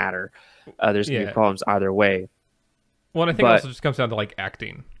doesn't matter. There's gonna be problems either way. Well, and I think it also just comes down to like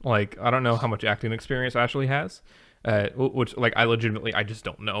acting. Like I don't know how much acting experience Ashley has, which like I just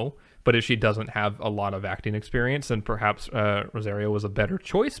don't know. But if she doesn't have a lot of acting experience, then perhaps Rosario was a better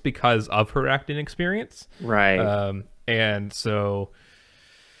choice because of her acting experience. Right. And so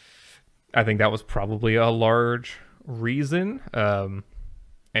I think that was probably a large reason.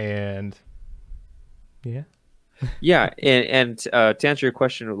 And yeah. Yeah. And to answer your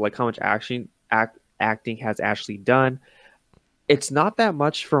question of like how much acting has Ashley done, it's not that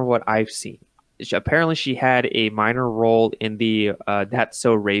much from what I've seen. Apparently she had a minor role in the That's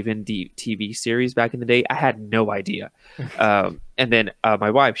So Raven TV series back in the day. I had no idea. And then my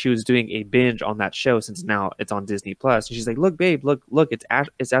wife, she was doing a binge on that show since now it's on Disney Plus. And she's like, "Look, babe, look, it's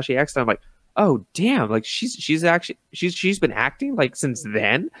Ashley Eckstein." I'm like, "Oh, damn! Like she's been acting like since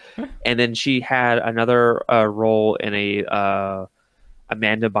then." And then she had another role in a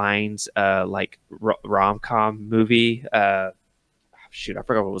Amanda Bynes like rom-com movie. Shoot, I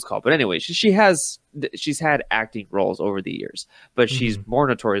forgot what it was called, but anyway, she's had acting roles over the years, but she's more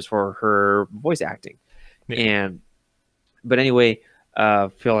notorious for her voice acting. Yeah. But anyway,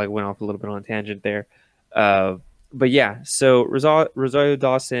 feel like I went off a little bit on a tangent there. But yeah, so Rosario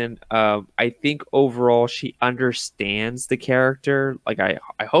Dawson, I think overall she understands the character. Like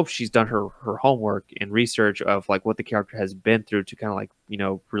I hope she's done her homework and research of like what the character has been through to kind of like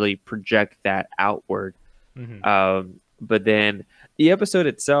really project that outward. But then the episode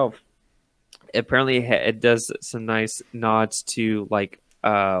itself, apparently it does some nice nods to like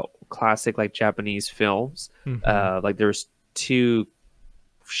classic like Japanese films. Like there's 2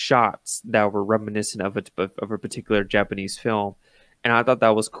 shots that were reminiscent of a particular Japanese film, and I thought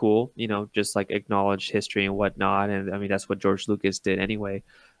that was cool. Just like acknowledge history and whatnot. And I mean that's what George Lucas did anyway,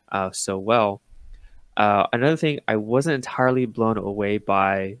 so well. Another thing I wasn't entirely blown away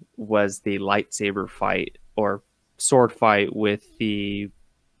by was the lightsaber fight or sword fight with the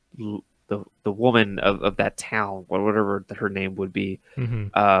woman of that town, or whatever her name would be.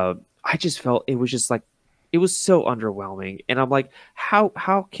 I just felt it was just like it was so underwhelming, and I'm like,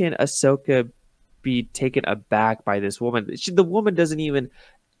 how can Ahsoka be taken aback by this woman? The woman doesn't even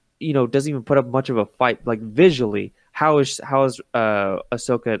put up much of a fight. Like visually, how is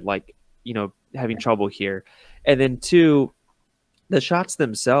Ahsoka like having trouble here? And then 2, the shots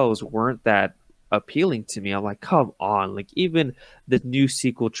themselves weren't that appealing to me. I'm like, come on, like even the new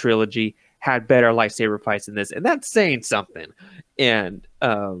sequel trilogy had better lightsaber fights than this, and that's saying something. And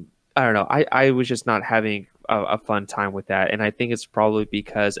I don't know, I was just not having a fun time with that, and I think it's probably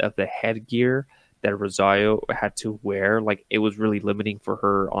because of the headgear that Rosario had to wear. Like it was really limiting for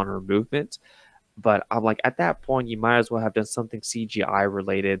her on her movement. But I'm like, at that point you might as well have done something CGI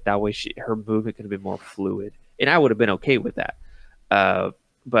related, that way her movement could have been more fluid, and I would have been okay with that.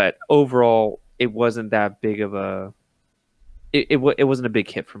 But overall it wasn't that big of a it wasn't a big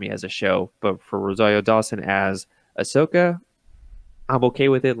hit for me as a show. But for Rosario Dawson as Ahsoka, I'm okay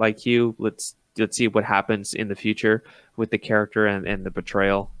with it. Like you, let's see what happens in the future with the character and the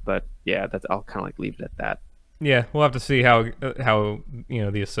portrayal. But yeah, I'll kind of like leave it at that. Yeah, we'll have to see how the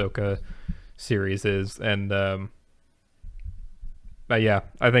Ahsoka series is, and but yeah,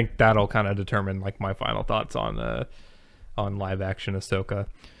 I think that'll kind of determine like my final thoughts on live action Ahsoka.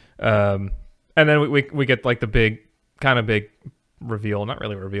 And then we get like the big reveal, not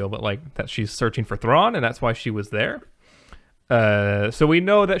really reveal, but like that she's searching for Thrawn, and that's why she was there. So we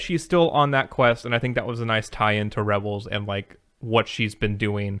know that she's still on that quest, and I think that was a nice tie-in to Rebels and like what she's been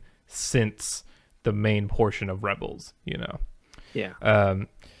doing since the main portion of Rebels, Yeah.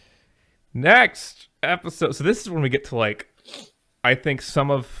 Next episode. So this is when we get to like, I think I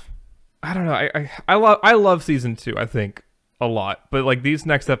don't know. I love season 2. I think a lot, but like these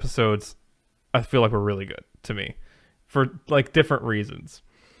next episodes, I feel like were really good to me for like different reasons.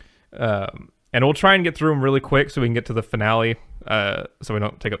 And we'll try and get through them really quick so we can get to the finale, so we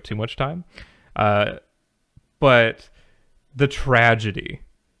don't take up too much time. But the tragedy,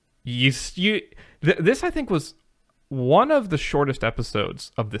 this I think was one of the shortest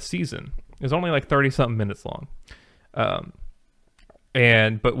episodes of the season. It was only like 30-something minutes long.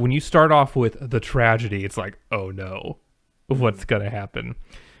 But when you start off with the tragedy, it's like, oh no, what's gonna happen?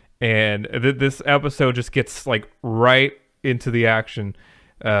 And this episode just gets like right into the action,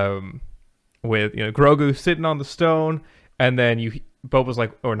 with Grogu sitting on the stone, and then Boba's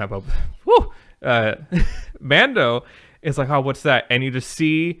like, or not Boba, whoo, Mando is like, oh, what's that? And you just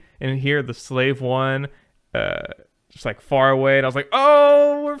see and hear the Slave One, just like far away, and I was like,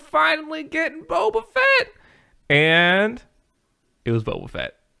 oh, we're finally getting Boba Fett, and it was Boba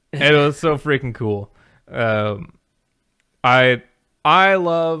Fett, and it was so freaking cool. I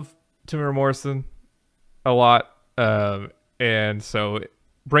love Temuera Morrison a lot, and so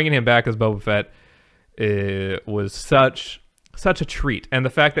bringing him back as Boba Fett was such a treat, and the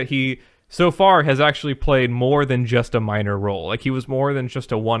fact that he so far has actually played more than just a minor role, like he was more than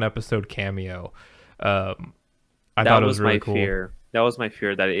just a 1-episode cameo. I thought it was really cool. Fear. That was my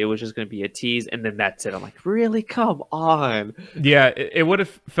fear, that it was just going to be a tease and then that's it. I'm like, really? Come on. Yeah, it would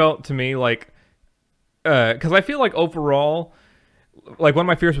have felt to me like, because I feel like overall, like one of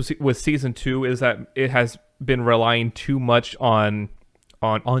my fears with season 2 is that it has been relying too much on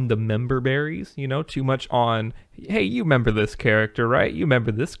the member berries, too much on, hey, you remember this character, right? You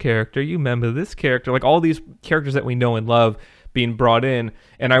remember this character, you remember this character, like all these characters that we know and love being brought in,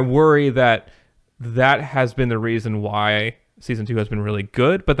 and I worry that has been the reason why season 2 has been really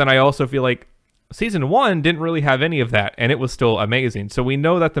good. But then I also feel like season 1 didn't really have any of that, and it was still amazing. So we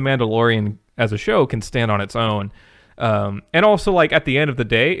know that The Mandalorian as a show can stand on its own. And also, like, at the end of the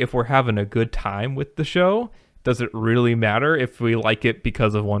day, if we're having a good time with the show, does it really matter if we like it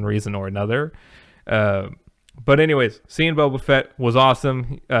because of one reason or another? But anyways, seeing Boba Fett was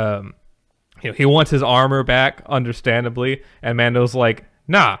awesome. He wants his armor back, understandably, and Mando's like,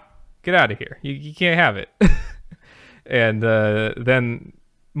 nah, get out of here. You can't have it. And then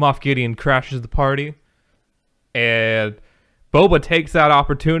Moff Gideon crashes the party, and Boba takes that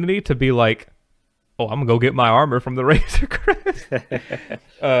opportunity to be like, oh, I'm going to go get my armor from the Razor Crest.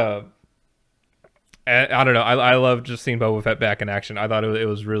 And I don't know. I love just seeing Boba Fett back in action. I thought it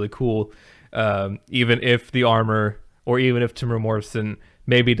was really cool. Even if the armor, or even if Temuera Morrison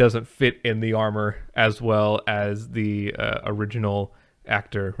maybe doesn't fit in the armor as well as the original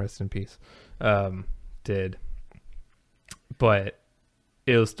actor, rest in peace, did. But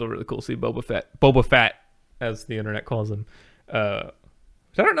it was still really cool to see Boba Fett, as the internet calls him. I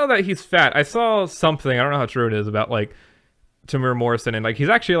don't know that he's fat. I saw something, I don't know how true it is, about like Temuera Morrison, and like he's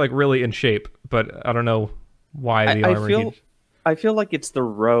actually like really in shape, but I don't know why the armor. I feel like it's the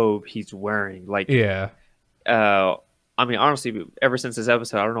robe he's wearing. Like, yeah. I mean, honestly, ever since this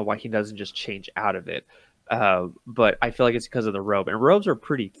episode, I don't know why he doesn't just change out of it. But I feel like it's because of the robe, and robes are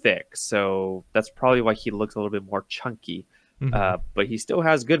pretty thick, so that's probably why he looks a little bit more chunky. Mm-hmm. But he still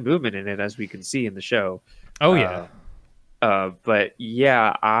has good movement in it, as we can see in the show. Oh yeah. But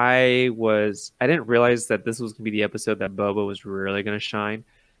yeah, I didn't realize that this was gonna be the episode that Boba was really gonna shine,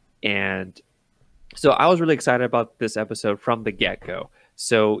 and so I was really excited about this episode from the get-go.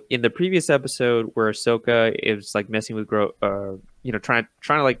 So in the previous episode where Ahsoka is like messing with trying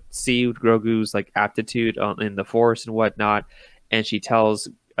to like see Grogu's like aptitude in the Force and whatnot, and she tells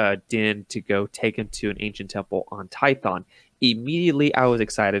Din to go take him to an ancient temple on Tython. Immediately I was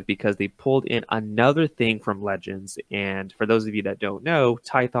excited because they pulled in another thing from Legends, and for those of you that don't know,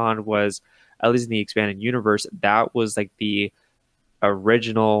 Tython was, at least in the expanded universe, that was like the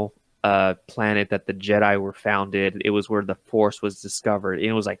original planet that the Jedi were founded. It was where the Force was discovered, and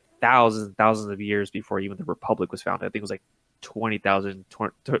it was like thousands and thousands of years before even the Republic was founded. I think it was like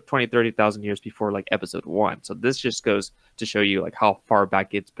 30,000 years before like episode 1. So this just goes to show you like how far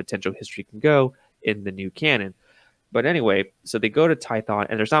back its potential history can go in the new canon. But anyway, so they go to Tython,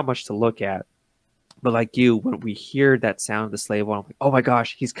 and there's not much to look at. But like you, when we hear that sound of the slave one, I'm like, oh my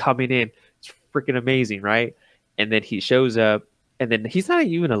gosh, he's coming in. It's freaking amazing, right? And then he shows up, and then he's not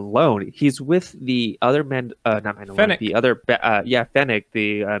even alone. He's with the other Fennec. The other, Fennec,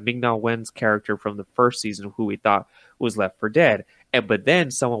 the Ming-Na Wen's character from the first season, who we thought was left for dead. But then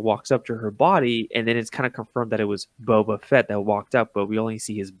someone walks up to her body, and then it's kind of confirmed that it was Boba Fett that walked up, but we only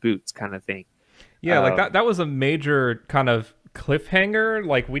see his boots, kind of thing. Yeah, like that was a major kind of cliffhanger.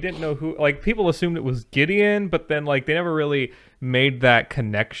 Like, we didn't know who, like, people assumed it was Gideon, but then like they never really made that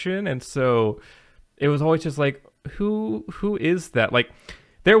connection, and so it was always just like, who is that? Like,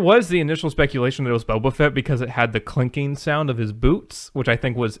 there was the initial speculation that it was Boba Fett because it had the clinking sound of his boots, which I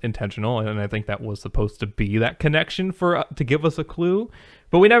think was intentional, and I think that was supposed to be that connection to give us a clue,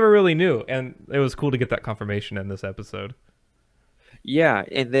 but we never really knew, and it was cool to get that confirmation in this episode. Yeah,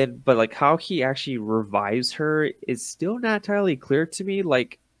 and then, but like how he actually revives her is still not entirely clear to me.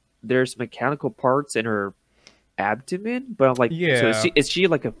 Like, there's mechanical parts in her abdomen, but I'm like, yeah. So is she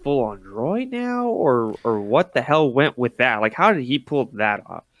like a full-on droid now, or what the hell went with that? Like, how did he pull that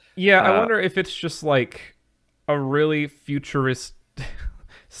off? Yeah, I wonder if it's just like a really futurist,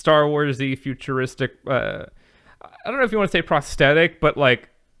 Star Warsy futuristic. I don't know if you want to say prosthetic, but like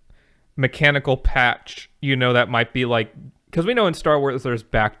mechanical patch. That might be like, because we know in Star Wars there's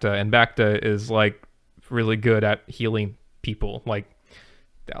Bacta, and Bacta is like really good at healing people, like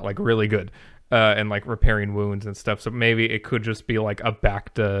really good, and like repairing wounds and stuff. So maybe it could just be like a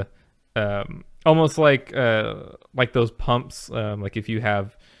Bacta, almost like those pumps. Like if you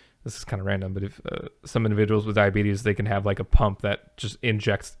have, this is kind of random, but if some individuals with diabetes, they can have like a pump that just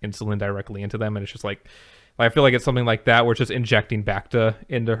injects insulin directly into them, and it's just like I feel like it's something like that, where it's just injecting Bacta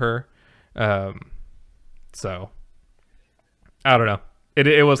into her. So I don't know.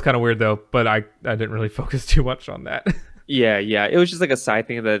 It was kind of weird though, but I didn't really focus too much on that. Yeah, yeah. It was just like a side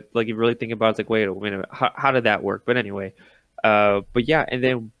thing that, like, you really think about, it's like, wait a minute, how did that work? But anyway, but yeah, and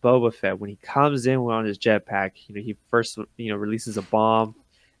then Boba Fett, when he comes in on his jetpack, he first, releases a bomb,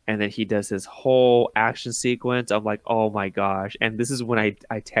 and then he does his whole action sequence. I'm like, oh my gosh. And this is when I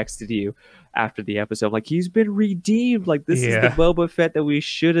texted you after the episode. I'm like, he's been redeemed. Like, this is the Boba Fett that we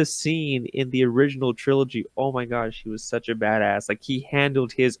should have seen in the original trilogy. Oh my gosh, he was such a badass. Like, he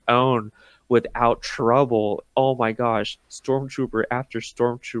handled his own without trouble. Oh my gosh, stormtrooper after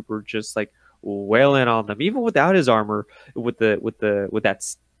stormtrooper just like wailing on them, even without his armor, with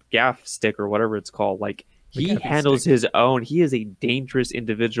that gaff stick or whatever it's called. Like, he handles his own. He is a dangerous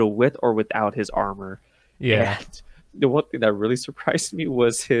individual with or without his armor. Yeah. And the one thing that really surprised me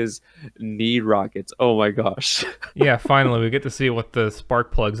was his knee rockets. Oh my gosh. Yeah, finally we get to see what the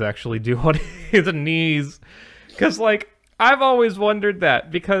spark plugs actually do on his knees. Because, like, I've always wondered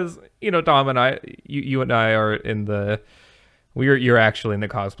that, because, Dom and I, you and I are you're actually in the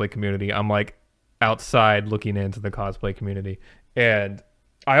cosplay community. I'm like outside looking into the cosplay community. And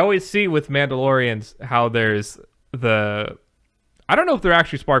I always see with Mandalorians how there's I don't know if they're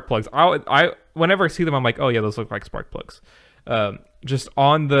actually spark plugs. I whenever I see them, I'm like, oh yeah, those look like spark plugs. Just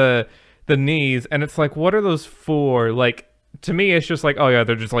on the knees, and it's like, what are those for? Like, to me, it's just like, oh yeah,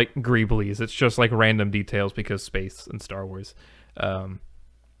 they're just like greeblies. It's just like random details because space and Star Wars.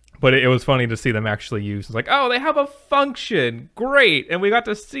 But it was funny to see them actually use. It's like, oh, they have a function, great, and we got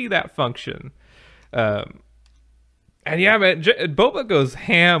to see that function. And yeah, man, Boba goes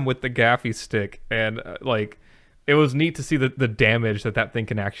ham with the gaffy stick, and like, it was neat to see the damage that thing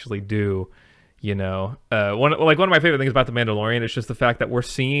can actually do. One of my favorite things about the Mandalorian is just the fact that we're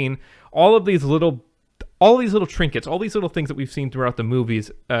seeing all these little trinkets, all these little things that we've seen throughout the movies,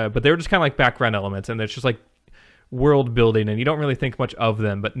 but they're just kind of like background elements, and it's just like world building, and you don't really think much of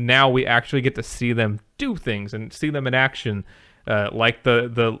them. But now we actually get to see them do things and see them in action. Like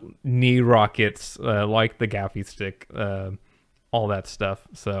the knee rockets, like the gaffy stick, all that stuff.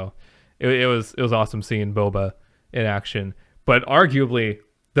 So it was awesome seeing Boba in action. But arguably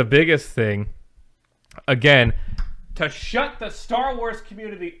the biggest thing, again, to shut the Star Wars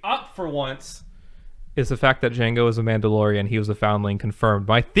community up for once, is the fact that Jango is a Mandalorian. He was a foundling, confirmed.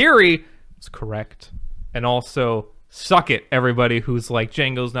 My theory was correct. And also, suck it, everybody who's like,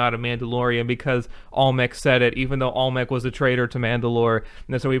 Jango's not a Mandalorian because Olmec said it, even though Olmec was a traitor to Mandalore,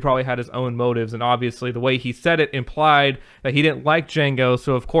 and so he probably had his own motives, and obviously the way he said it implied that he didn't like Jango,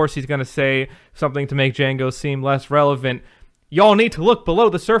 so of course he's going to say something to make Jango seem less relevant. Y'all need to look below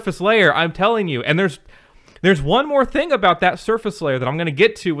the surface layer, I'm telling you. And there's one more thing about that surface layer that I'm going to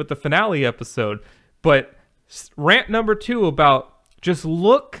get to with the finale episode, but rant number 2 about just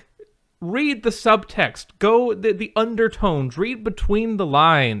read the subtext, go the undertones, read between the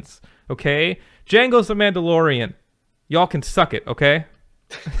lines, okay? Jango's a Mandalorian. Y'all can suck it, okay?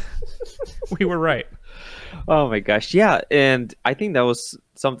 We were right. Oh my gosh, yeah, and I think that was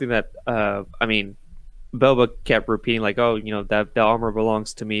something that, Boba kept repeating, like, oh, that the armor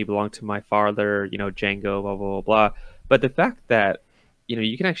belongs to me, belonged to my father, Jango, blah, blah, blah, blah. But the fact that,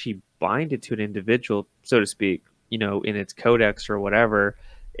 you can actually bind it to an individual, so to speak, in its codex or whatever,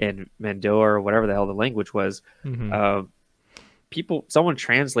 in Mandor or whatever the hell the language was, someone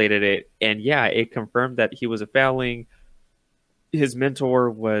translated it, and yeah, it confirmed that he was a foundling. His mentor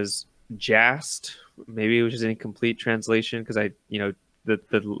was Jast. Maybe it was just an incomplete translation, because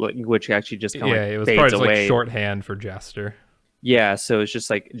the language actually just kind of it was fades probably away. Like shorthand for Jaster. Yeah, so it's just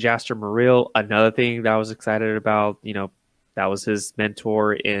like Jaster Maril. Another thing that I was excited about, that was his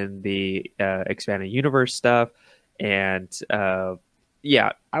mentor in the expanded universe stuff, and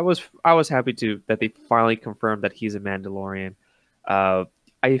yeah, I was happy that they finally confirmed that he's a Mandalorian.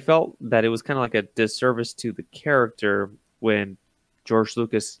 I felt that it was kind of like a disservice to the character when George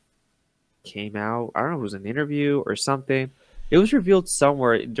Lucas came out. I don't know if it was an interview or something. It was revealed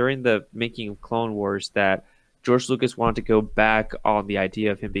somewhere during the making of Clone Wars that George Lucas wanted to go back on the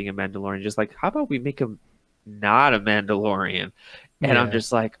idea of him being a Mandalorian. Just like, how about we make him not a Mandalorian. And I'm Yeah.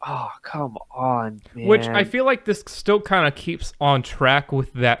 just like, oh, come on, Which I man. feel like this still kind of keeps on track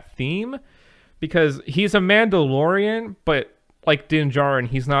with that theme because he's a Mandalorian, but like Din Djarin,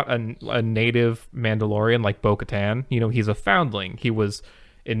 he's not a native Mandalorian like Bo-Katan. You know, he's a foundling. He was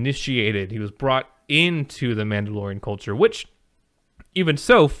initiated. He was brought into the Mandalorian culture, which even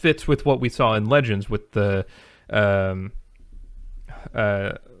so fits with what we saw in Legends with the um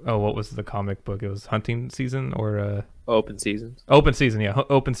what was the comic book? It was Hunting Season or Open seasons. Open Season, yeah,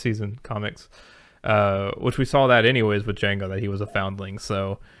 Open Season comics. Which we saw that anyways with Jango, that he was a foundling.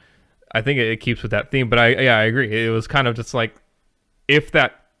 So I think it keeps with that theme. But I agree. It was kind of just like, if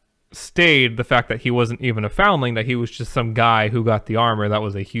that stayed, the fact that he wasn't even a foundling, that he was just some guy who got the armor, that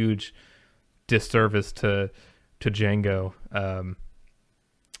was a huge disservice to Jango.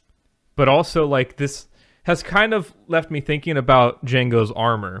 But also, like, this has kind of left me thinking about Jango's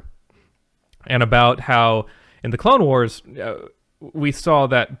armor and about how in the Clone Wars, we saw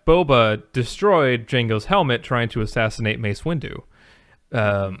that Boba destroyed Jango's helmet trying to assassinate Mace Windu.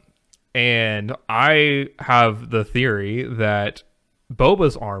 And I have the theory that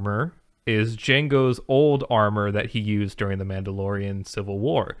Boba's armor is Jango's old armor that he used during the Mandalorian Civil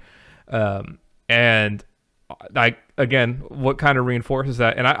War. And I, again, what kind of reinforces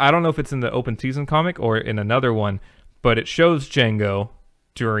that? And I don't know if it's in the Open Season comic or in another one, but it shows Jango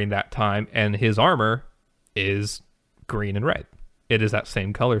during that time, and his armor is green and red. It is that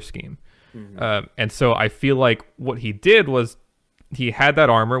same color scheme. And so I feel like what he did was he had that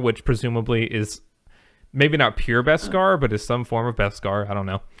armor, which presumably is maybe not pure Beskar, but is some form of Beskar. I don't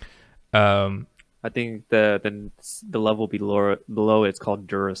know. I think the level below it's called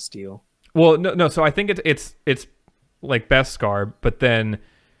Durasteel. Well, no. So I think it's like Beskar, but then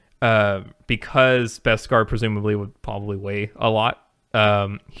because Beskar presumably would probably weigh a lot,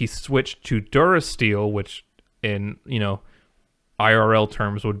 he switched to Durasteel, which in IRL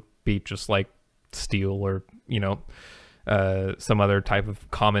terms would be just like steel or some other type of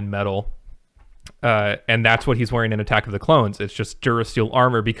common metal. And that's what he's wearing in Attack of the Clones. It's just Durasteel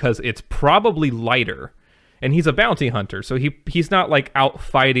armor because it's probably lighter, and he's a bounty hunter, so he's not like out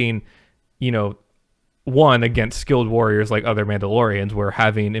fighting, one against skilled warriors like other Mandalorians, where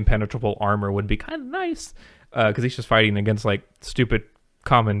having impenetrable armor would be kind of nice, because he's just fighting against like stupid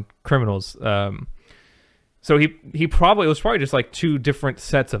common criminals. So he probably, it was probably just like two different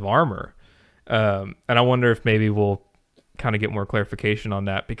sets of armor, and I wonder if maybe we'll kind of get more clarification on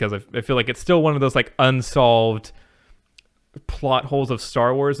that, because I feel like it's still one of those like unsolved plot holes of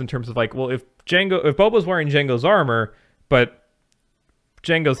Star Wars in terms of like, well, if Boba's wearing Jango's armor, but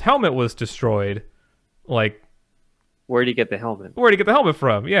Jango's helmet was destroyed, like, Where do you get the helmet? where'd he get the helmet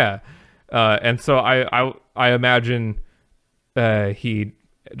from? Yeah. And so I imagine he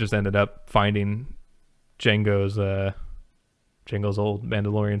just ended up finding Jango's old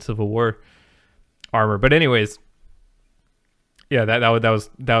Mandalorian Civil War armor. But anyways, yeah, that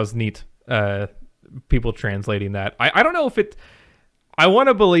was neat. People translating that. I don't know if it. I want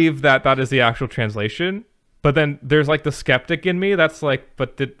to believe that is the actual translation, but then there's like the skeptic in me that's like,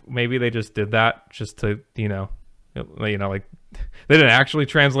 but maybe they just did that just to like they didn't actually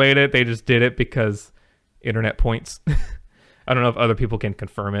translate it. They just did it because internet points. I don't know if other people can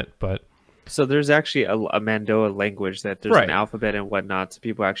confirm it, but So there's actually a Mandoa language that there's Right. an alphabet and whatnot. So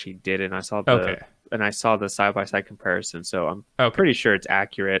people actually did it, and Okay. I saw the side by side comparison. So I'm Okay. pretty sure it's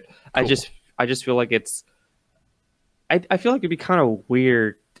accurate. Cool. I just feel like it's. I feel like it'd be kind of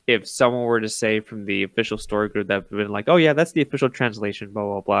weird if someone were to say from the official story group that been like, oh yeah, that's the official translation, blah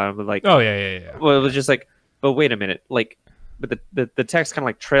blah blah. But like, Oh yeah. well, it was just like, but wait a minute, like, but the text kind of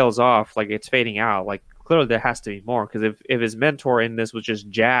like trails off, like it's fading out. Like clearly there has to be more, because if his mentor in this was just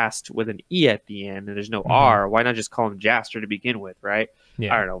Jast with an E at the end and there's no R, why not just call him Jaster to begin with, right?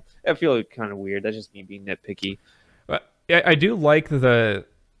 Yeah. I don't know. I feel kind of weird. That's just me being nitpicky. But I do like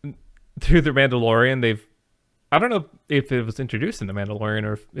through the Mandalorian, I don't know if it was introduced in the Mandalorian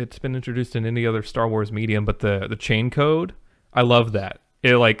or if it's been introduced in any other Star Wars medium, but the chain code, I love that.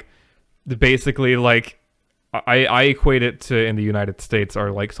 It like basically like I equate it to, in the United States,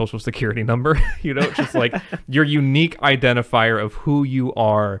 our like social security number, just like your unique identifier of who you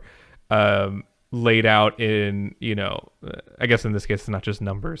are, laid out in, I guess in this case, it's not just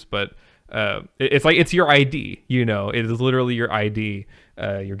numbers, but it's like, it's your ID, it is literally your ID,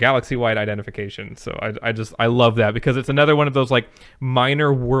 your galaxy-wide identification. So I love that, because it's another one of those like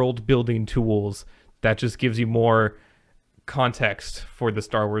minor world building tools that just gives you more context for the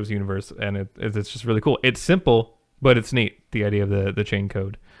Star Wars universe, and it's just really cool. It's simple, but it's neat, the idea of the chain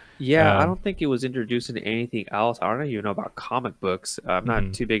code. Yeah, I don't think it was introduced into anything else. I don't even know about comic books. I'm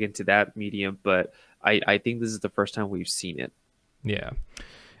not too big into that medium, but I think this is the first time we've seen it. Yeah.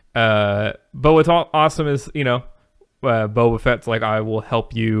 But what's awesome is, Boba Fett's like, I will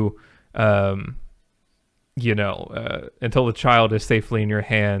help you, until the child is safely in your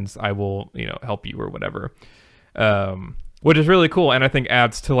hands, I will, help you or whatever. Which is really cool, and I think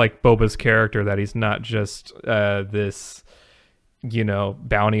adds to like Boba's character, that he's not just this,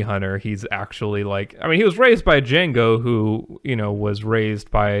 bounty hunter. He's actually like, I mean, he was raised by Jango, who, was raised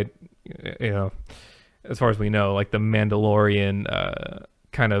by, as far as we know, like the Mandalorian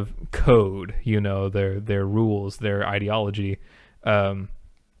kind of code, their rules, their ideology.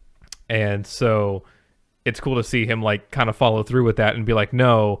 And so it's cool to see him like kind of follow through with that and be like,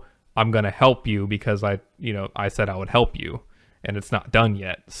 no, I'm going to help you because I said I would help you, and it's not done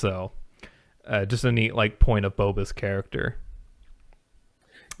yet. So just a neat like point of Boba's character.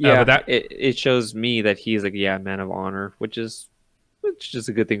 Yeah, but it shows me that he's like, a man of honor, which is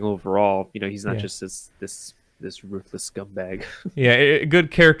a good thing overall. He's not just this ruthless scumbag. Yeah, good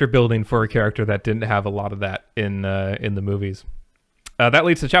character building for a character that didn't have a lot of that in the movies. That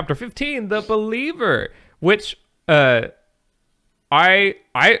leads to chapter 15, The Believer, which I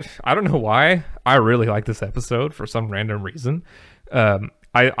don't know why I really like this episode for some random reason.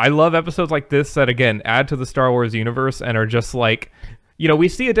 I love episodes like this that, again, add to the Star Wars universe and are just like, we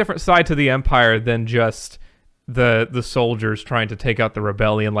see a different side to the Empire than just the soldiers trying to take out the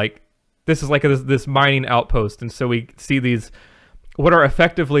rebellion. Like, this is like this mining outpost, and so we see these what are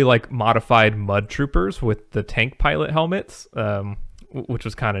effectively like modified mud troopers with the tank pilot helmets, which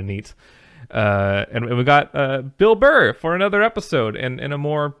was kind of neat. And we got Bill Burr for another episode, and in a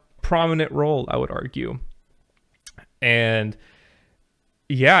more prominent role, I would argue. And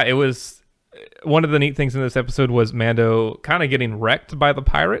yeah, it was one of the neat things in this episode was Mando kind of getting wrecked by the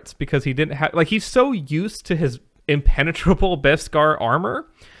pirates because he didn't have, like, he's so used to his impenetrable Beskar armor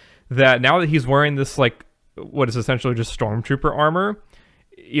that now that he's wearing this like what is essentially just stormtrooper armor,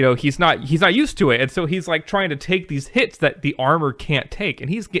 he's not used to it, and so he's like trying to take these hits that the armor can't take, and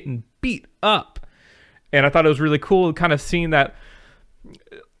he's getting beat up. And I thought it was really cool kind of seeing that,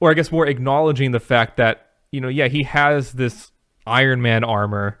 or I guess more acknowledging the fact that he has this Iron Man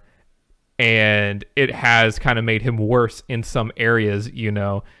armor, and it has kind of made him worse in some areas.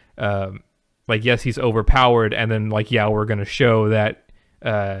 Like, yes, he's overpowered, and then like, yeah, we're gonna show that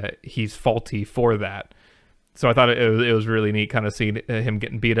he's faulty for that. So I thought it was really neat kind of seeing him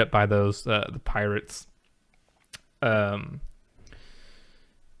getting beat up by those the pirates.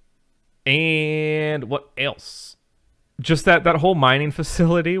 And what else? Just that whole mining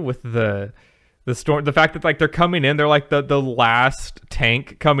facility with the storm, the fact that like they're coming in, they're like the last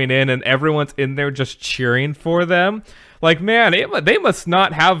tank coming in, and everyone's in there just cheering for them. Like, man, they must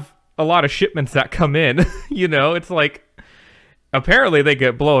not have a lot of shipments that come in. It's like, apparently they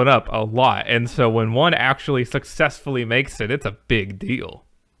get blown up a lot, and so when one actually successfully makes it, it's a big deal.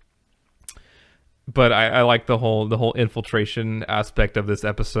 But I like the whole infiltration aspect of this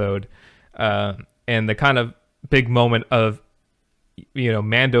episode, and the kind of big moment of,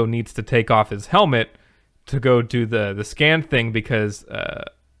 Mando needs to take off his helmet to go do the scan thing because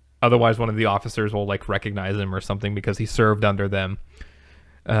otherwise one of the officers will like recognize him or something because he served under them.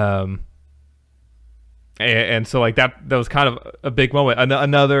 And so like that was kind of a big moment.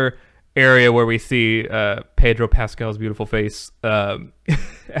 Another area where we see Pedro Pascal's beautiful face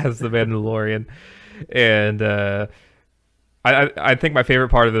as the Mandalorian. And I think my favorite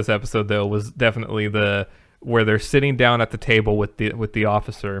part of this episode though was definitely where they're sitting down at the table with the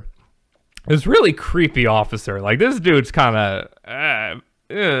officer. This really creepy officer. Like, this dude's kind of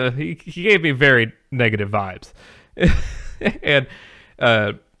he gave me very negative vibes. And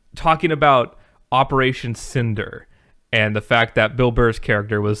talking about Operation Cinder and the fact that Bill Burr's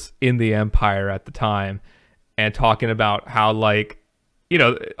character was in the Empire at the time, and talking about how, like,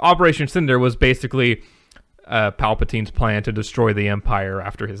 Operation Cinder was basically Palpatine's plan to destroy the Empire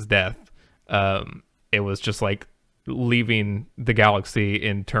after his death. It was just like leaving the galaxy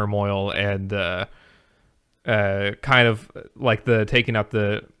in turmoil, and kind of like taking out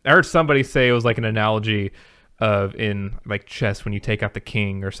I heard somebody say it was like an analogy of in like chess when you take out the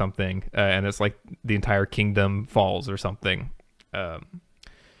king or something, and it's like the entire kingdom falls or something.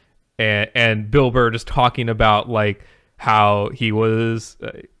 And Bill Burr just talking about like how he was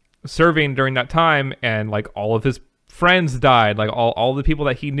serving during that time, and like all of his friends died, like all the people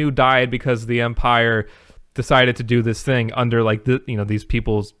that he knew died because the Empire decided to do this thing under like these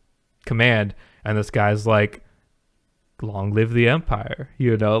people's command, and this guy's like, long live the Empire,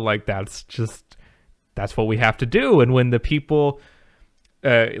 like that's what we have to do. And when the people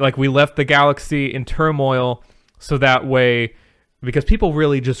like, we left the galaxy in turmoil so that way, because people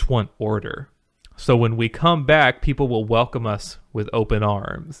really just want order. So when we come back, people will welcome us with open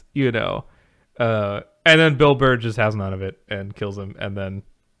arms, you know. And then Bill Burr just has none of it and kills him, and then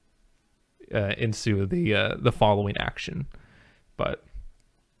ensue the following action. But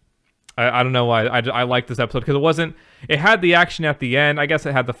I don't know why I like this episode, because it had the action at the end. I guess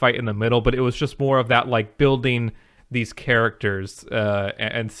it had the fight in the middle, but it was just more of that, like, building these characters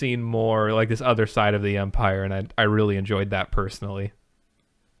and seeing more like this other side of the Empire, and I really enjoyed that personally.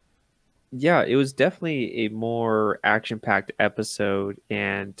 Yeah, it was definitely a more action-packed episode,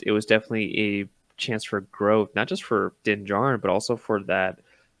 and it was definitely a chance for growth, not just for Din Djarin, but also for that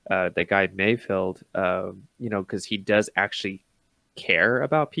guy Mayfield. Because he does actually care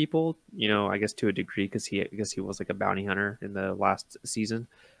about people. I guess to a degree, because I guess he was like a bounty hunter in the last season.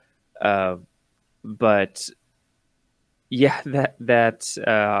 But yeah,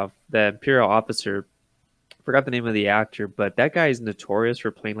 the Imperial officer, forgot the name of the actor, but that guy is notorious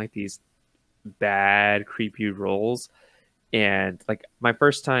for playing like these bad, creepy roles. And like my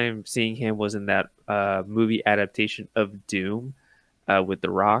first time seeing him was in that movie adaptation of Doom with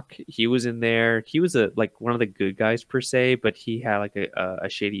The Rock. He was in there. He was like one of the good guys per se, but he had like a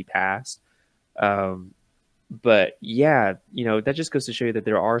shady past. But yeah, that just goes to show you that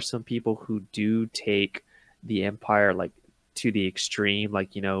there are some people who do take the Empire like to the extreme.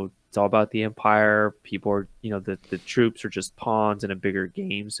 Like, it's all about the Empire. People are, the troops are just pawns in a bigger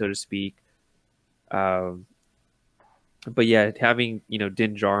game, so to speak. But yeah, having,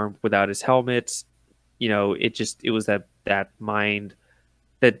 Din Djarin without his helmet, it was that mind,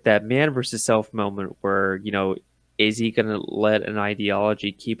 that man versus self moment where, is he going to let an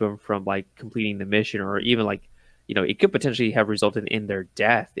ideology keep him from like completing the mission, or even like, it could potentially have resulted in their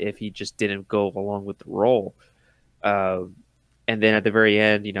death if he just didn't go along with the role. And then at the very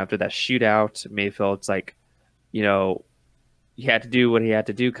end, after that shootout, Mayfield's like, he had to do what he had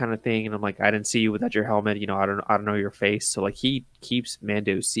to do, kind of thing. And I'm like, I didn't see you without your helmet. I don't know your face. So like, he keeps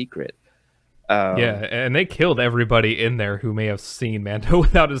Mando's secret. Yeah, and they killed everybody in there who may have seen Mando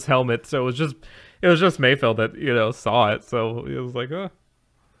without his helmet. So it was just Mayfield that saw it. So it was like, yeah,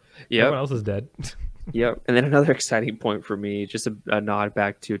 everyone else is dead. Yep. And then another exciting point for me, just a nod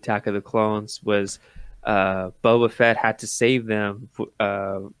back to Attack of the Clones, was Boba Fett had to save them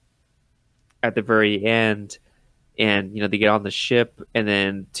at the very end. And, they get on the ship, and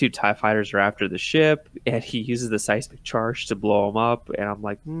then 2 TIE fighters are after the ship, and he uses the seismic charge to blow them up. And I'm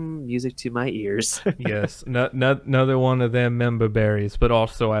like, music to my ears. Yes, another one of them member berries, but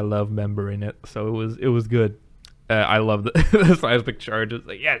also I love membering it. So it was good. I love the seismic charge. It's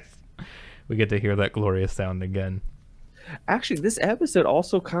like, yes, we get to hear that glorious sound again. Actually, this episode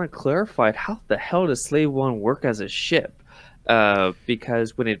also kind of clarified how the hell does Slave One work as a ship?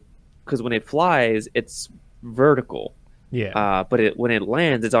 Because when it flies, it's vertical. Yeah. But when it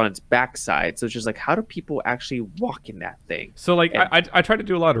lands, it's on its backside. So it's just like, how do people actually walk in that thing? So like, I tried to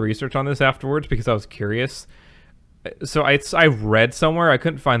do a lot of research on this afterwards because I was curious. So I read somewhere, I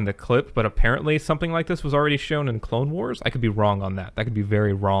couldn't find the clip, but apparently something like this was already shown in Clone Wars. I could be wrong on that. That could be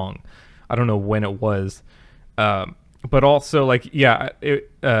very wrong. I don't know when it was. But also, like, yeah,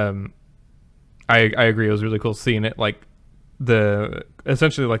 I agree. It was really cool seeing it, like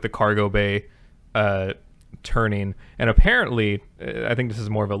essentially like the cargo bay turning. And apparently, I think this is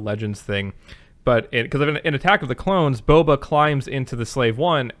more of a Legends thing, but because in Attack of the Clones, Boba climbs into the Slave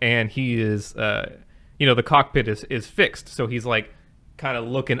One, and he is, the cockpit is fixed, so he's like kind of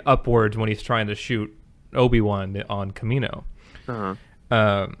looking upwards when he's trying to shoot Obi-Wan on Kamino.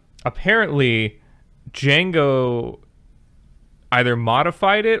 Apparently, Django either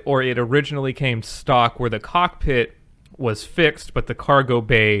modified it or it originally came stock where the cockpit was fixed, but the cargo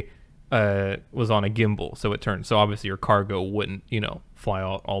bay was on a gimbal, so it turned. So obviously your cargo wouldn't, fly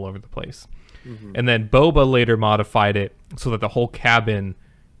all over the place. Mm-hmm. And then Boba later modified it so that the whole cabin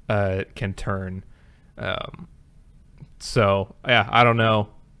can turn. So yeah, I don't know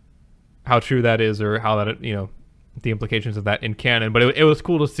how true that is or how that the implications of that in canon, but it was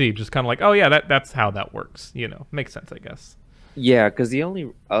cool to see, just kind of like, oh yeah, that's how that works. Makes sense, I guess. Yeah, because the only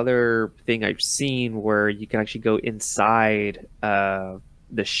other thing I've seen where you can actually go inside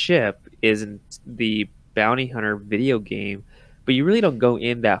the ship is in the Bounty Hunter video game, but you really don't go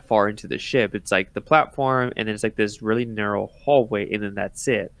in that far into the ship. It's like the platform, and then it's like this really narrow hallway, and then that's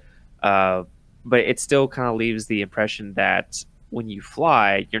it. But it still kind of leaves the impression that when you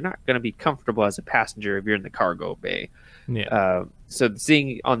fly, you're not going to be comfortable as a passenger if you're in the cargo bay. Yeah. So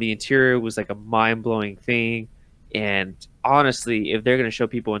seeing on the interior was like a mind-blowing thing. And honestly, if they're going to show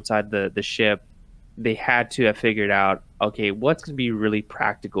people inside the ship, they had to have figured out, okay, what's going to be really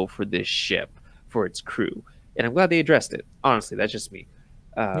practical for this ship, for its crew. And I'm glad they addressed it. Honestly, that's just me.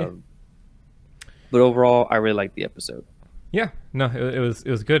 But overall, I really liked the episode. Yeah, no, it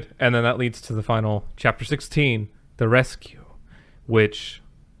was good, and then that leads to the final chapter 16, the rescue, which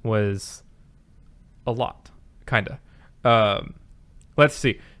was a lot, kinda. Let's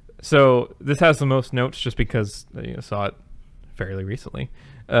see. So this has the most notes just because saw it fairly recently.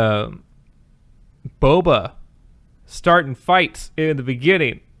 Boba starting fights in the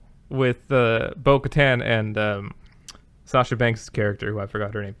beginning with Bo-Katan and Sasha Banks' character, who I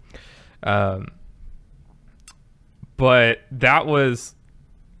forgot her name. But that was,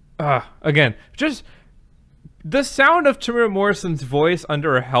 again, just the sound of Tamara Morrison's voice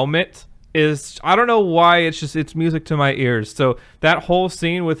under a helmet is, I don't know why, it's music to my ears. So that whole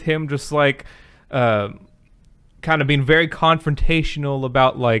scene with him just like kind of being very confrontational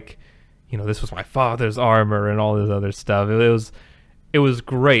about like, this was my father's armor and all this other stuff. It was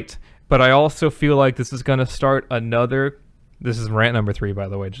great. But I also feel like this is going to start this is rant number 3, by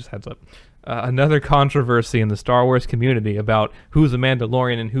the way, just heads up. Another controversy in the Star Wars community about who's a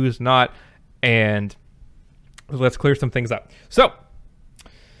Mandalorian and who's not. And let's clear some things up. So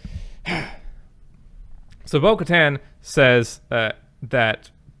Bo-Katan says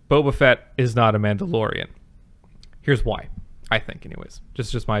that Boba Fett is not a Mandalorian. Here's why, I think, anyways.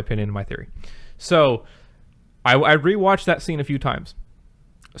 Just my opinion and my theory. So I rewatched that scene a few times.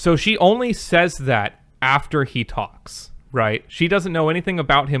 So she only says that after he talks, right? She doesn't know anything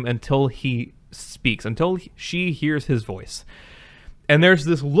about him until he speaks, until she hears his voice. And there's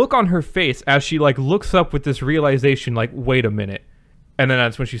this look on her face as she like looks up with this realization, like, wait a minute. And then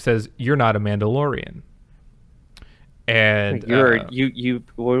that's when she says, "You're not a Mandalorian." And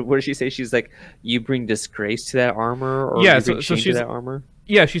what did she say? She's like, "You bring disgrace to that armor," or yeah, you bring shame to that armor.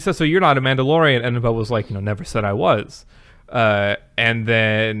 Yeah, she says, "So you're not a Mandalorian," and Bob was like, "Never said I was." And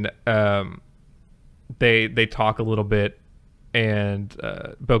then they talk a little bit, and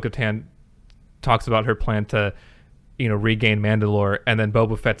Bo-Katan talks about her plan to regain Mandalore, and then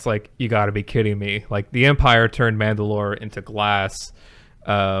Boba Fett's like, "You got to be kidding me! Like the Empire turned Mandalore into glass."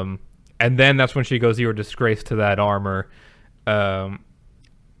 And then that's when she goes, "You were disgraced to that armor, to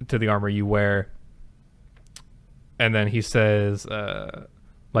the armor you wear." And then he says,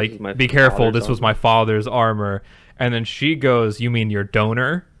 "Be careful, this was my father's armor." And then she goes, "You mean your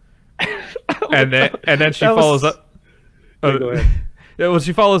donor?" and then she follows up. Go ahead. Well,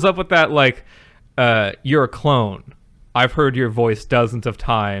 she follows up with that, like, "You're a clone. I've heard your voice dozens of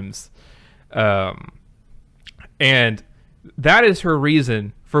times." And that is her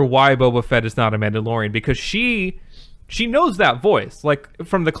reason for why Boba Fett is not a Mandalorian, because she knows that voice, like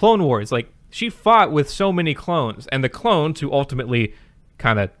from the Clone Wars. Like she fought with so many clones, and the clones who ultimately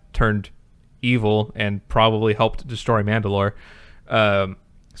kind of turned evil and probably helped destroy Mandalore.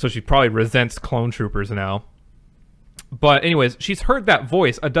 So she probably resents clone troopers now. But anyways, she's heard that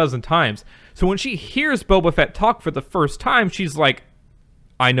voice a dozen times. So when she hears Boba Fett talk for the first time, she's like,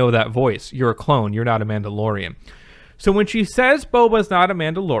 "I know that voice. You're a clone. You're not a Mandalorian." So when she says Boba's not a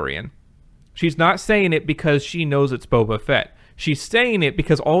Mandalorian, she's not saying it because she knows it's Boba Fett. She's saying it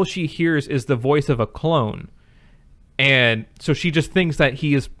because all she hears is the voice of a clone. And so she just thinks that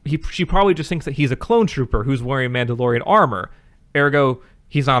she probably just thinks that he's a clone trooper who's wearing Mandalorian armor. Ergo,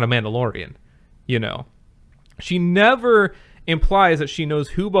 he's not a Mandalorian, She never implies that she knows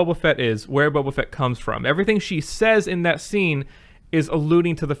who Boba Fett is, where Boba Fett comes from. Everything she says in that scene is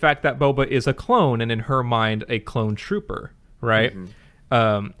alluding to the fact that Boba is a clone, and in her mind, a clone trooper, right?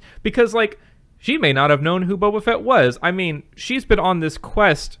 Mm-hmm. Because, like, she may not have known who Boba Fett was. I mean, she's been on this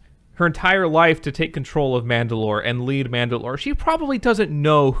quest her entire life to take control of Mandalore and lead Mandalore. She probably doesn't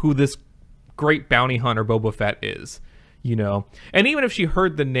know who this great bounty hunter Boba Fett is, And even if she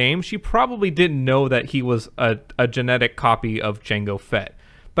heard the name, she probably didn't know that he was a genetic copy of Jango Fett.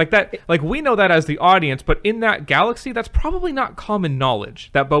 Like that, like we know that as the audience, but in that galaxy, that's probably not common knowledge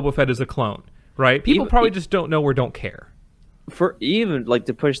that Boba Fett is a clone, right? People probably just don't know or don't care. For even like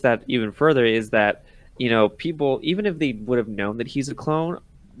to push that even further is that people, even if they would have known that he's a clone,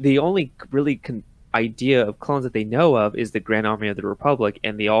 the only really idea of clones that they know of is the Grand Army of the Republic,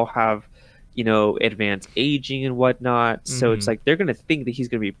 and they all have advanced aging and whatnot. Mm-hmm. So it's like they're gonna think that he's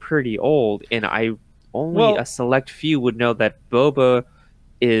gonna be pretty old, and a select few would know that Boba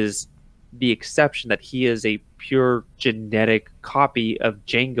is the exception, that he is a pure genetic copy of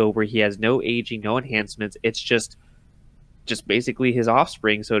Jango, where he has no aging, no enhancements. It's just basically his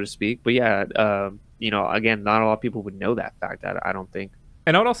offspring, so to speak. But yeah, again, not a lot of people would know that fact. I don't think.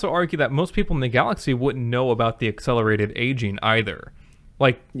 And I would also argue that most people in the galaxy wouldn't know about the accelerated aging either.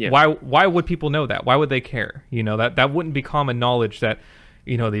 Like, yeah. Why would people know that? Why would they care? That wouldn't be common knowledge that,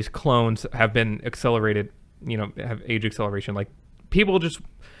 these clones have been accelerated, have age acceleration. Like, people just,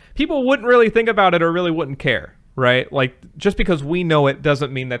 people wouldn't really think about it or really wouldn't care, right? Like, just because we know it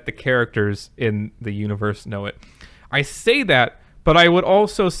doesn't mean that the characters in the universe know it. I say that, but I would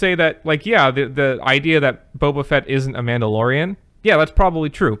also say that, like, yeah, the idea that Boba Fett isn't a Mandalorian, yeah, that's probably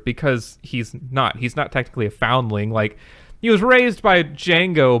true, because he's not. He's not technically a foundling. Like, he was raised by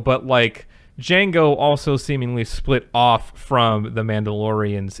Jango, but, like, Jango also seemingly split off from the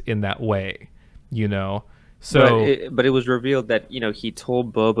Mandalorians in that way, you know? So, but it was revealed that, he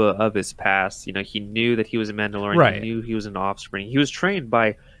told Boba of his past. He knew that he was a Mandalorian. Right. He knew he was an offspring. He was trained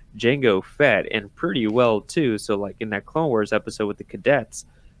by Jango Fett, and pretty well too. So, like in that Clone Wars episode with the cadets,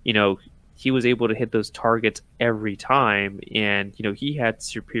 he was able to hit those targets every time, and he had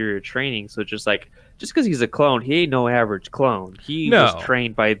superior training. So just because he's a clone, he ain't no average clone. He was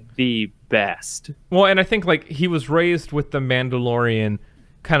trained by the best. Well, and I think like he was raised with the Mandalorian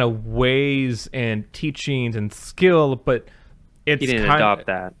kind of ways and teachings and skill, but he didn't adopt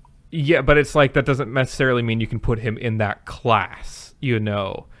that. Yeah, but it's like that doesn't necessarily mean you can put him in that class,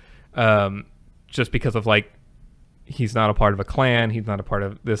 just because of like he's not a part of a clan, he's not a part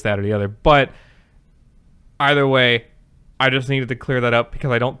of this, that, or the other. But either way, I just needed to clear that up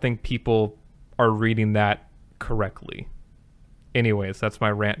because I don't think people are reading that correctly. Anyways, that's my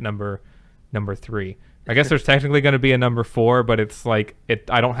rant number 3. I guess there's technically going to be a number 4, but it's like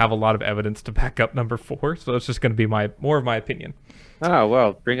I don't have a lot of evidence to back up number 4, so it's just going to be more of my opinion. Oh,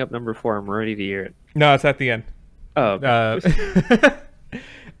 well, bring up number 4. I'm ready to hear it. No, it's at the end. Oh.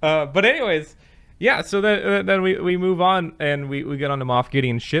 But anyways, yeah, so then we move on and we get on to Moff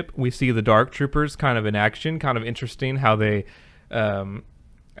Gideon's ship. We see the Dark Troopers kind of in action, kind of interesting how they...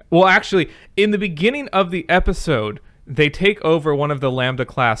 well, actually, in the beginning of the episode, they take over one of the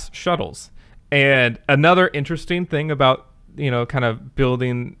Lambda-class shuttles. And another interesting thing about, kind of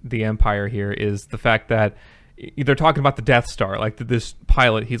building the Empire here is the fact that they're talking about the Death Star. Like, this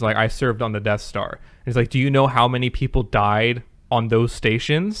pilot, he's like, I served on the Death Star. And he's like, do you know how many people died on those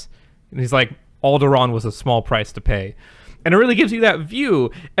stations? And he's like, Alderaan was a small price to pay. And it really gives you that view.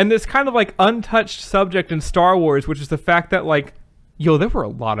 And this kind of, like, untouched subject in Star Wars, which is the fact that, like, there were a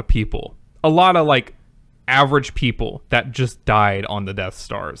lot of people. A lot of, like, average people that just died on the Death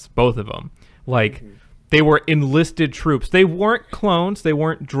Stars. Both of them. Like, they were enlisted troops. They weren't clones. They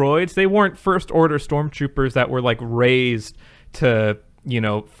weren't droids. They weren't First Order stormtroopers that were, like, raised to,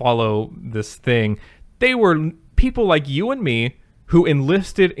 follow this thing. They were people like you and me who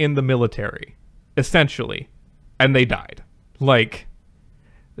enlisted in the military, essentially, and they died. Like,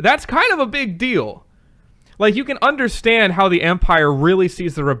 that's kind of a big deal. Like, you can understand how the Empire really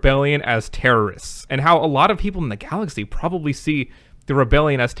sees the rebellion as terrorists, and how a lot of people in the galaxy probably see the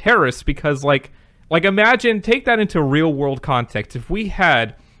rebellion as terrorists because, like imagine, take that into real world context. If we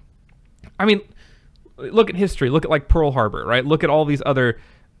had, I mean, look at history, look at like Pearl Harbor, right? Look at all these other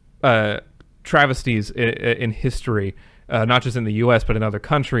travesties in history, not just in the US, but in other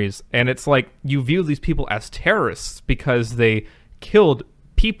countries. And it's like, you view these people as terrorists because they killed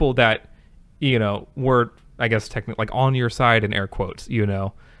people that, were, I guess, technically, like, on your side in air quotes,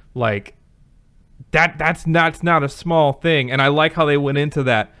 like, that's not a small thing. And I like how they went into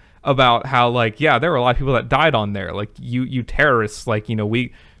that about how, like, yeah, there were a lot of people that died on there. Like, you terrorists, like,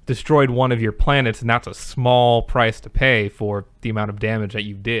 we destroyed one of your planets, and that's a small price to pay for the amount of damage that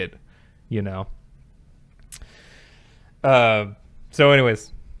you did, So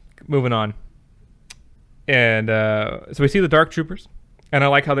anyways, moving on. And so we see the Dark Troopers. And I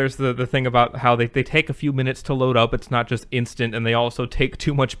like how there's the thing about how they take a few minutes to load up. It's not just instant, and they also take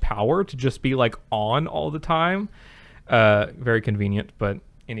too much power to just be, like, on all the time. Very convenient, but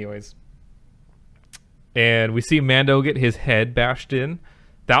anyways. And we see Mando get his head bashed in.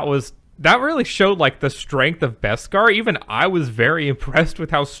 That really showed, like, the strength of Beskar. Even I was very impressed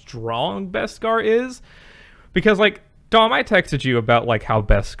with how strong Beskar is. Because, like, Dom, I texted you about, like, how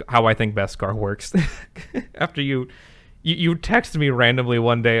I think Beskar works. After you texted me randomly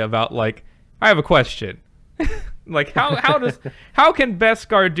one day about, like, I have a question. Like, how can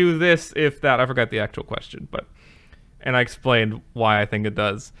Beskar do this if that? I forgot the actual question, and I explained why I think it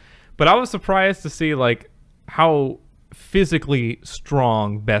does. But I was surprised to see, like, how physically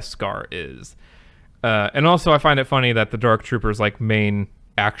strong Beskar is. And also I find it funny that the Dark Troopers, like, main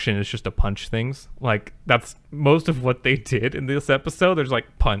action is just to punch things. Like, that's most of what they did in this episode. There's,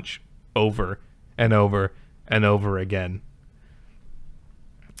 like, punch over and over and over again.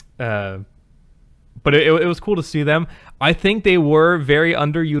 But it was cool to see them. I think they were very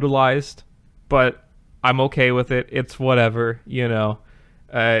underutilized, but I'm okay with it. It's whatever,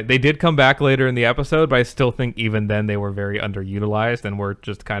 They did come back later in the episode, but I still think even then they were very underutilized and were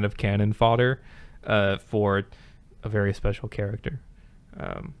just kind of cannon fodder for a very special character.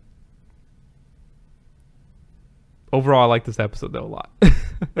 Overall, I like this episode though a lot.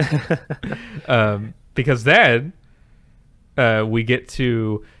 Because then we get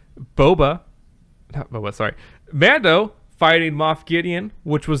to Mando fighting Moff Gideon,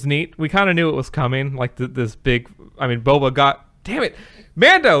 which was neat. We kind of knew it was coming. Like this big, Boba got, damn it,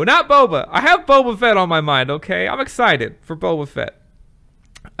 Mando, not Boba. I have Boba Fett on my mind, okay? I'm excited for Boba Fett.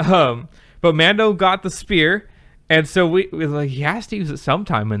 But Mando got the spear, and so we like, he has to use it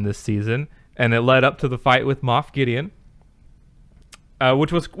sometime in this season, and it led up to the fight with Moff Gideon,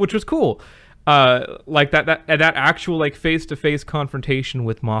 which was cool. Like that actual like face-to-face confrontation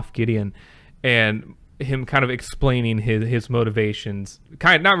with Moff Gideon, and him kind of explaining his motivations.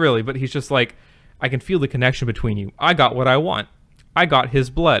 Not really, but he's just like, I can feel the connection between you. I got what I want. I got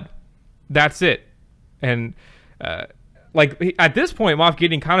his blood. That's it. And like at this point, Moff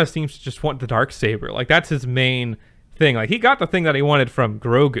Gideon kind of seems to just want the Darksaber. Like that's his main thing. Like he got the thing that he wanted from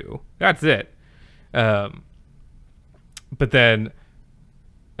Grogu. That's it. But then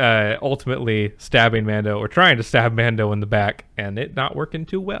ultimately stabbing Mando, or trying to stab Mando in the back, and it not working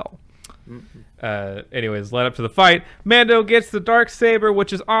too well. Anyways, led up to the fight. Mando gets the Darksaber,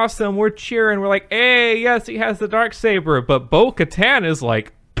 which is awesome. We're cheering. We're like, hey, yes, he has the Darksaber. But Bo-Katan is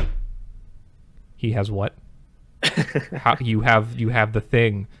like, he has what? How you have the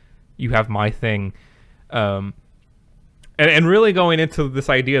thing. You have my thing. And really going into this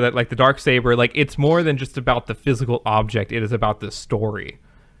idea that like the Darksaber, like it's more than just about the physical object. It is about the story.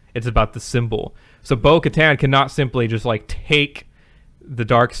 It's about the symbol. So Bo-Katan cannot simply just like take the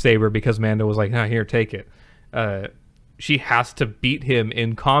Darksaber because Mando was like, here, take it. She has to beat him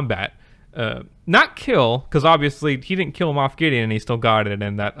in combat. Not kill, because obviously he didn't kill Moff Gideon and he still got it,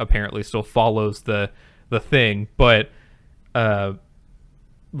 and that apparently still follows the thing. But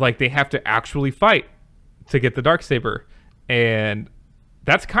like they have to actually fight to get the Darksaber. And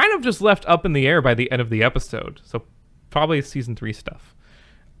that's kind of just left up in the air by the end of the episode. So probably season 3 stuff.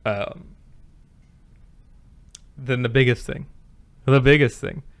 Then the biggest thing,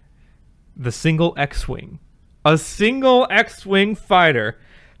 the single X-Wing. A single X-Wing fighter.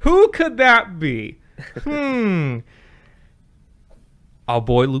 Who could that be? Our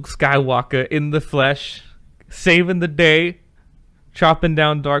boy Luke Skywalker in the flesh, saving the day, chopping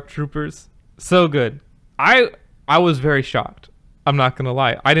down dark troopers. So good. I was very shocked. I'm not going to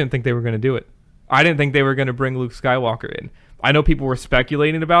lie. I didn't think they were going to do it. I didn't think they were going to bring Luke Skywalker in. I know people were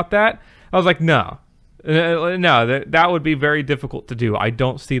speculating about that. I was like, no, that would be very difficult to do. I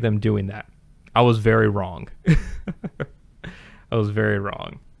don't see them doing that. I was very wrong. I was very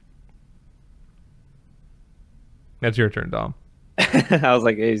wrong. That's your turn, Dom. I was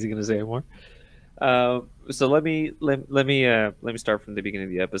like, hey, is he gonna say more? So let me start from the beginning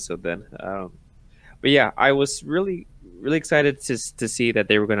of the episode then. But yeah, I was really excited to see that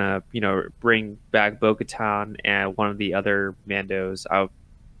they were gonna bring back Bo-Katan and one of the other Mandos.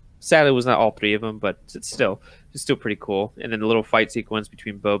 Sadly, it was not all 3 of them, but it's still pretty cool. And then the little fight sequence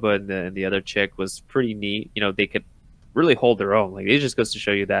between Boba and the other chick was pretty neat. They could really hold their own. Like, it just goes to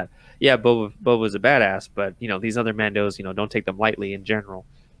show you that, yeah, Boba's a badass, but these other Mandos, don't take them lightly in general.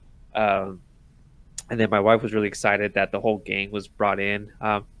 And then my wife was really excited that the whole gang was brought in.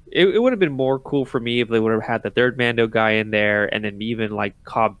 It would have been more cool for me if they would have had the third Mando guy in there, and then even like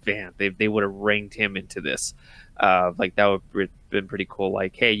Cobb Vanth, they would have ringed him into this. Like that would have been pretty cool.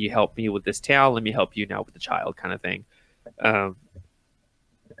 Like, hey, you helped me with this town, let me help you now with the child, kind of thing.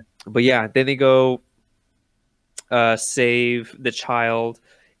 But yeah, then they go save the child,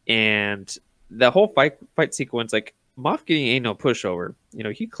 and the whole fight sequence. Like, Moff Gideon ain't no pushover.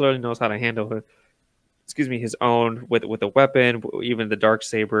 He clearly knows how to handle his own with a weapon, even the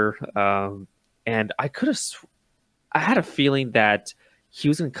Darksaber. And I had a feeling that he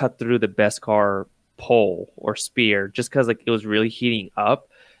was gonna cut through the Beskar pole or spear just because like it was really heating up,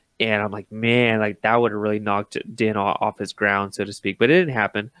 and I'm like, man, like that would have really knocked Din off his ground, so to speak. But it didn't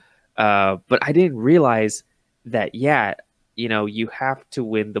happen. But I didn't realize that, yeah, you have to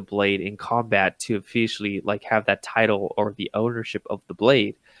win the blade in combat to officially like have that title or the ownership of the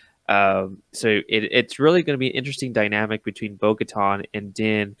blade. So it's really going to be an interesting dynamic between Bo-Katan and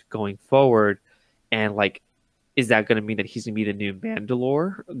Din going forward. And like, is that going to mean that he's going to be the new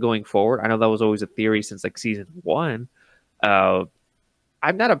Mandalore going forward? I know that was always a theory since like season 1. I'm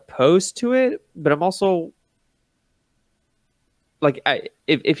not opposed to it, but I'm also like,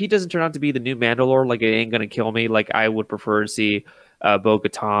 if he doesn't turn out to be the new Mandalore, like it ain't going to kill me. Like, I would prefer to see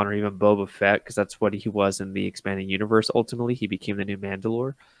Bo-Katan or even Boba Fett, because that's what he was in the expanding universe. Ultimately, he became the new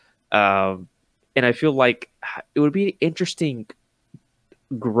Mandalore. And I feel like it would be interesting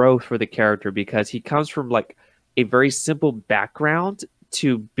growth for the character, because he comes from like a very simple background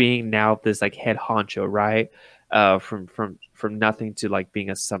to being now this like head honcho, right? from nothing to like being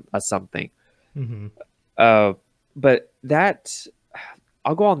a something. Mm-hmm. But that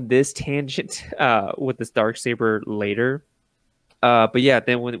I'll go on this tangent with this dark saber later. But yeah,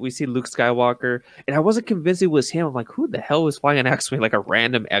 then when we see Luke Skywalker, and I wasn't convinced it was him. I'm like, who the hell is flying an X-wing, like a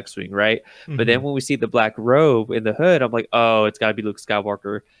random X-wing, right? But then Mm-hmm. when we see the black robe in the hood, I'm like, oh, it's got to be Luke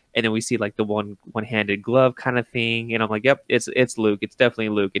Skywalker. And then we see like the one-handed glove kind of thing, and I'm like, yep, it's Luke. It's definitely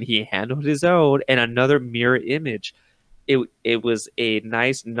Luke, and he handled his own. And another mirror image. It was a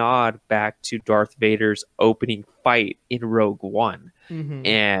nice nod back to Darth Vader's opening fight in Rogue One, Mm-hmm.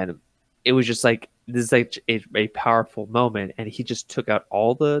 and it was just like this is like a powerful moment, and he just took out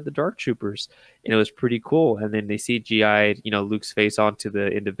all the dark troopers, and it was pretty cool. And then they CGI'd Luke's face onto the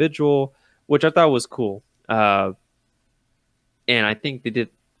individual, which I thought was cool. And I think they did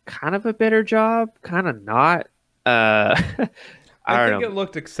kind of a better job, kind of not. I I don't think know. it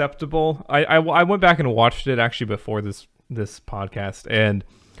looked acceptable. I went back and watched it actually before this podcast, and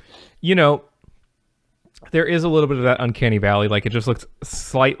you know, there is a little bit of that uncanny valley. Like it just looks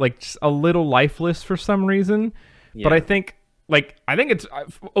just a little lifeless for some reason. But Yeah. I think it's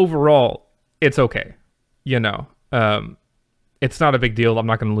overall it's okay. You know, it's not a big deal. I'm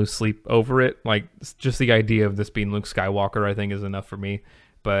not going to lose sleep over it. Like just the idea of this being Luke Skywalker, I think, is enough for me.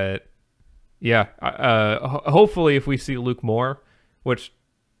 But yeah, hopefully, if we see Luke more, which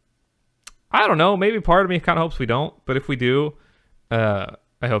I don't know, maybe part of me kind of hopes we don't. But if we do, I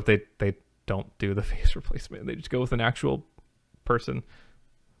hope they don't do the face replacement. They just go with an actual person.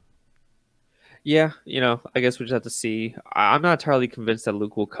 Yeah, I guess we just have to see. I'm not entirely convinced that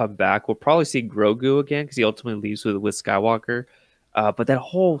Luke will come back. We'll probably see Grogu again because he ultimately leaves with Skywalker. But that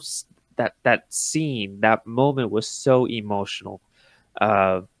whole that scene, that moment was so emotional.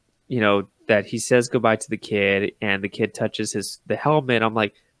 Uh, that he says goodbye to the kid, and the kid touches the helmet. I'm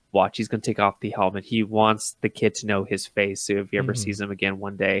like, watch, he's gonna take off the helmet. He wants the kid to know his face, so if he ever Mm-hmm. sees him again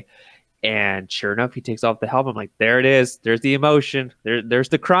one day. And sure enough, he takes off the helmet. I'm like, there it is. There's the emotion. There's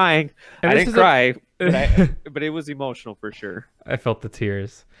the crying. And I this didn't is cry, a but it was emotional for sure. I felt the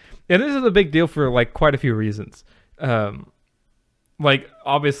tears. And this is a big deal for like quite a few reasons. Like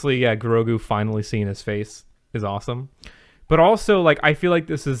obviously, yeah, Grogu finally seeing his face is awesome. But also like I feel like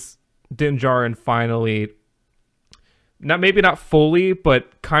this is Din Djarin finally not fully,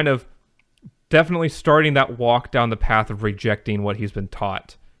 but kind of definitely starting that walk down the path of rejecting what he's been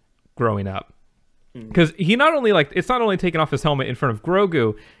taught growing up. Because he not only it's not only taking off his helmet in front of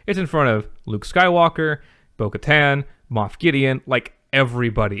Grogu, it's in front of Luke Skywalker, Bo-Katan, Moff Gideon. Like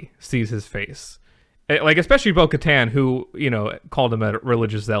everybody sees his face. Like especially Bo-Katan, who called him a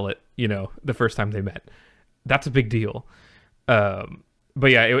religious zealot. The first time they met. That's a big deal. But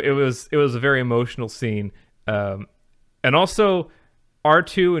yeah, it was a very emotional scene. And also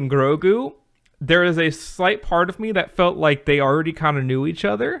R2 and Grogu. There is a slight part of me that felt like they already kind of knew each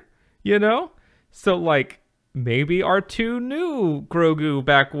other. So like maybe R2 knew Grogu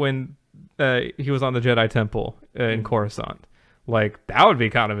back when he was on the Jedi Temple in Coruscant. Like that would be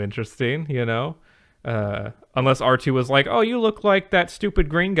kind of interesting, unless R2 was like, oh, you look like that stupid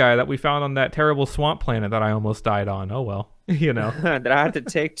green guy that we found on that terrible swamp planet that I almost died on. Oh well. That I had to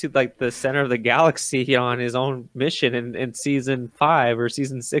take to like the center of the galaxy on his own mission in season 5 or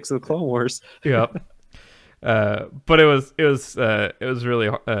season 6 of the Clone Wars. Yep. But it was really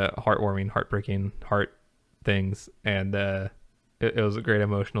heartwarming, heartbreaking, heart things, and it was a great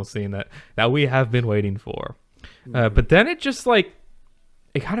emotional scene that we have been waiting for. But then it just like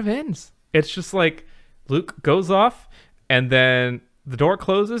it kind of ends. It's just like Luke goes off, and then the door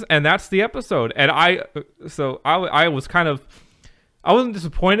closes, and that's the episode. And I was kind of I wasn't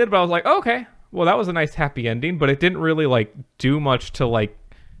disappointed, but I was like, oh, okay, well that was a nice happy ending, but it didn't really like do much to like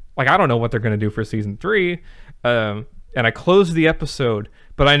I don't know what they're going to do for season 3. And I closed the episode,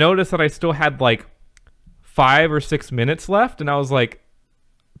 but I noticed that I still had like 5 or 6 minutes left. And I was like,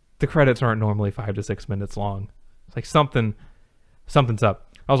 the credits aren't normally 5 to 6 minutes long. It's like something's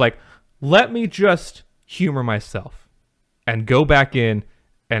up. I was like, let me just humor myself and go back in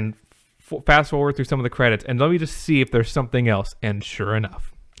and fast forward through some of the credits. And let me just see if there's something else. And sure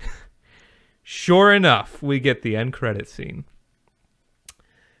enough, we get the end credit scene.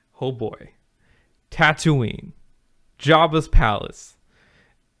 Oh boy. Tatooine. Jabba's palace.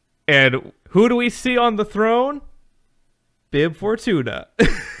 And who do we see on the throne? Bib Fortuna.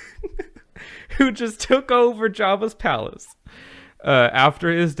 Who just took over Jabba's palace after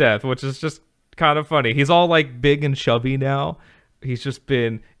his death, which is just kind of funny. He's all like big and chubby now. He's just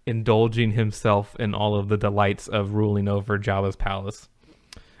been indulging himself in all of the delights of ruling over Jabba's palace.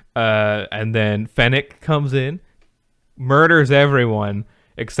 And then Fennec comes in, murders everyone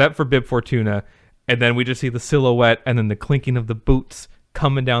except for Bib Fortuna, And then we just see the silhouette and then the clinking of the boots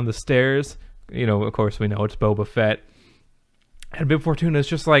coming down the stairs. You know, of course, we know it's Boba Fett. And Bib Fortuna is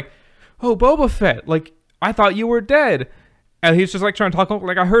just like, oh, Boba Fett, like, I thought you were dead. And he's just like trying to talk,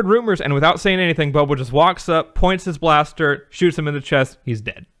 like, I heard rumors. And without saying anything, Boba just walks up, points his blaster, shoots him in the chest. He's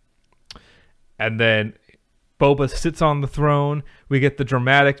dead. And then Boba sits on the throne. We get the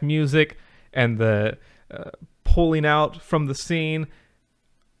dramatic music and the pulling out from the scene.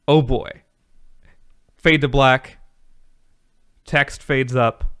 Oh boy. Fade to black. Text fades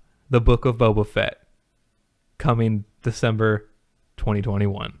up. The Book of Boba Fett. Coming December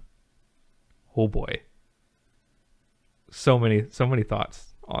 2021. Oh boy. So many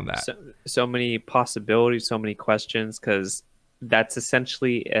thoughts on that. So many possibilities, so many questions, because that's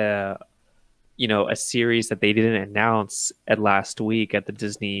essentially a series that they didn't announce at last week at the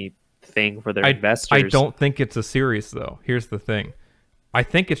Disney thing for their investors. I don't think it's a series, though. Here's the thing. I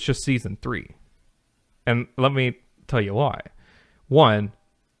think it's just season 3. And let me tell you why. One,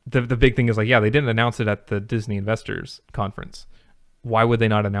 the big thing is like, yeah, they didn't announce it at the Disney Investors Conference. Why would they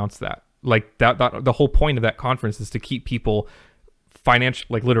not announce that? Like that the whole point of that conference is to keep people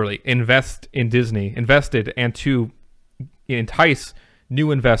literally invest in Disney, invested, and to entice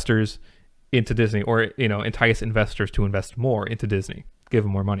new investors into Disney, or entice investors to invest more into Disney, give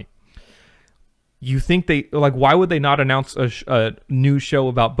them more money. You think why would they not announce a new show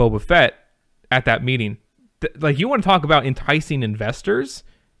about Boba Fett at that meeting? You want to talk about enticing investors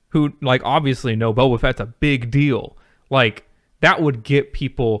who obviously know Boba Fett's a big deal. That would get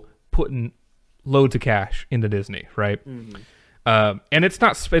people putting loads of cash into Disney, right? Mm-hmm. And it's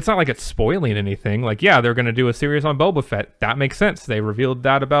not like it's spoiling anything. They're going to do a series on Boba Fett. That makes sense. They revealed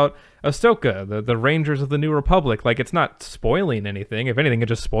that about Ahsoka, the Rangers of the New Republic. It's not spoiling anything. If anything, it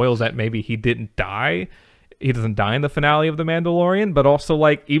just spoils that maybe he didn't die. He doesn't die in the finale of The Mandalorian, but also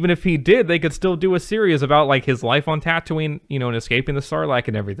even if he did, they could still do a series about his life on Tatooine, and escaping the Sarlacc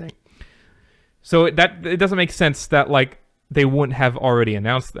and everything. So it doesn't make sense that they wouldn't have already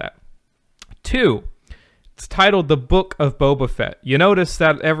announced that. 2, it's titled The Book of Boba Fett. You notice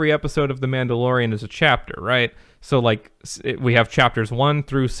that every episode of The Mandalorian is a chapter, right? So we have chapters 1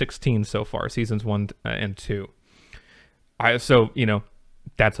 through 16 so far, seasons 1 and 2. That's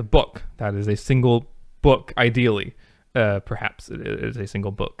a book. That is a single book, ideally. Perhaps it is a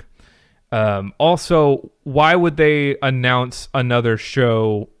single book. Also, why would they announce another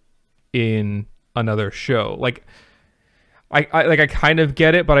show in another show? I kind of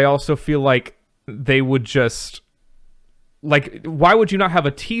get it, but I also feel like they would just why would you not have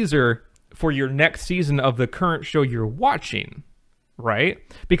a teaser for your next season of the current show you're watching, right?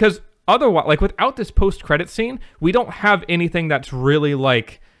 Because otherwise, without this post-credit scene, we don't have anything that's really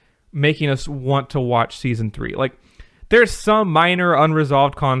making us want to watch season 3. There's some minor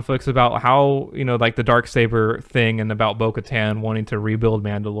unresolved conflicts about how the Darksaber thing and about Bo-Katan wanting to rebuild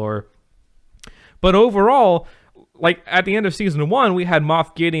Mandalore, but overall, at the end of season 1, we had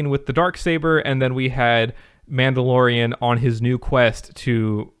Moff Gideon with the Darksaber, and then we had Mandalorian on his new quest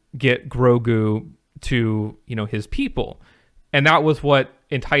to get Grogu to, his people. And that was what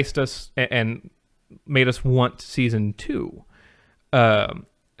enticed us and made us want season 2. And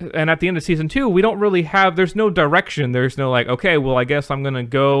at the end of season 2, we don't really there's no direction. There's no okay, well, I guess I'm going to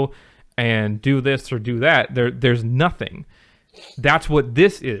go and do this or do that. There's nothing. That's what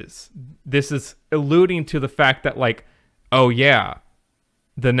this is. This is alluding to the fact that oh yeah,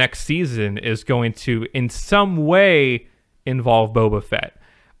 the next season is going to in some way involve Boba Fett.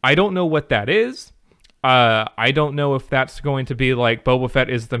 I don't know what that is. I don't know if that's going to be Boba Fett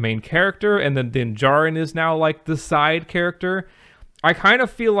is the main character and then Din Djarin is now the side character. I kind of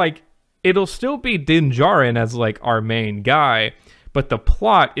feel it'll still be Din Djarin as our main guy, but the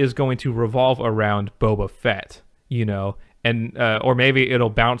plot is going to revolve around Boba Fett, and or maybe it'll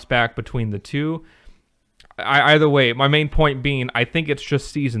bounce back between the two. Either way, my main point being, I think it's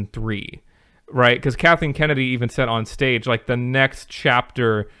just season 3, right? Because Kathleen Kennedy even said on stage, the next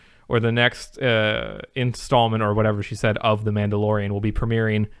chapter or the next installment or whatever she said of The Mandalorian will be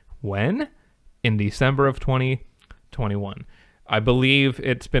premiering when? In December of 2021. I believe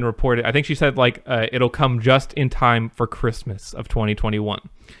it's been reported. I think she said it'll come just in time for Christmas of 2021.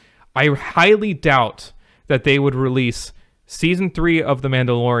 I highly doubt that they would release season 3 of The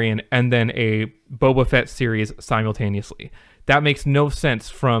Mandalorian and then a Boba Fett series simultaneously. That makes no sense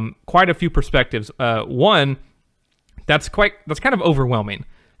from quite a few perspectives. One, that's kind of overwhelming,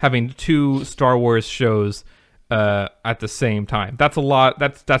 having 2 Star Wars shows at the same time. That's a lot.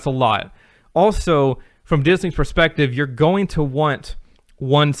 That's a lot. Also, from Disney's perspective, you're going to want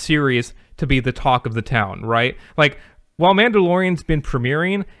one series to be the talk of the town, right? While Mandalorian's been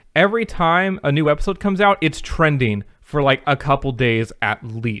premiering, every time a new episode comes out, it's trending for like a couple days at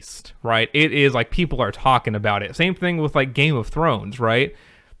least, right? It is like people are talking about it. Same thing with like Game of Thrones, right?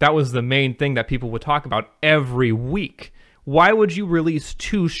 That was the main thing that people would talk about every week. Why would you release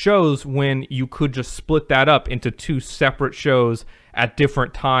 2 shows when you could just split that up into 2 separate shows at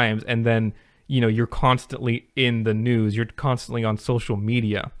different times, and then, you're constantly in the news, you're constantly on social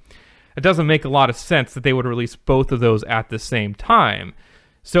media? It doesn't make a lot of sense that they would release both of those at the same time.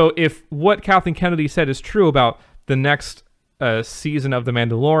 So if what Kathleen Kennedy said is true about the next season of The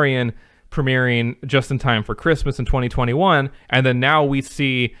Mandalorian premiering just in time for Christmas in 2021, and then now we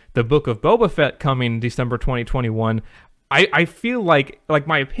see the Book of Boba Fett coming December 2021, I feel like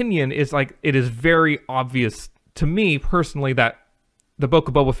my opinion is like it is very obvious to me personally that the Book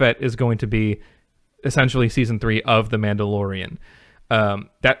of Boba Fett is going to be essentially season 3 of The Mandalorian.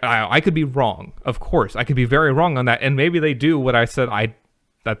 That I could be wrong, of course. I could be very wrong on that, and maybe they do what I said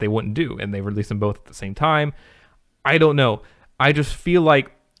that they wouldn't do, and they release them both at the same time. I don't know. I just feel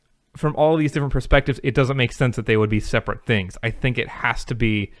like from all of these different perspectives, it doesn't make sense that they would be separate things. I think it has to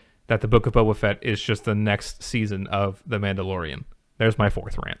be that the Book of Boba Fett is just the next season of The Mandalorian. There's my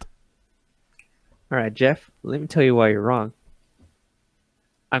 4th rant. All right, Jeff, let me tell you why you're wrong.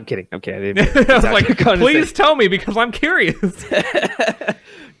 I'm kidding. I didn't I was like, please tell me because I'm curious.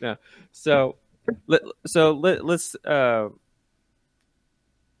 No. So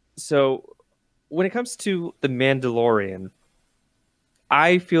when it comes to The Mandalorian,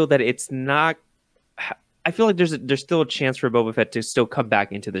 I feel that it's not. I feel like there's still a chance for Boba Fett to still come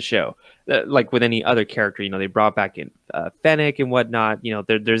back into the show, like with any other character. They brought back in Fennec and whatnot.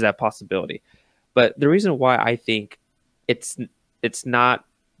 There's that possibility. But the reason why I think it's not,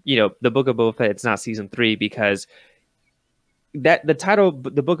 the Book of Boba Fett, it's not season 3, because that the title,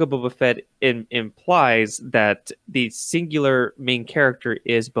 the Book of Boba Fett, implies that the singular main character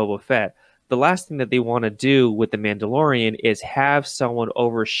is Boba Fett. The last thing that they want to do with the Mandalorian is have someone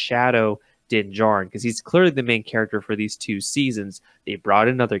overshadow Din Djarin, because he's clearly the main character for these 2 seasons. They brought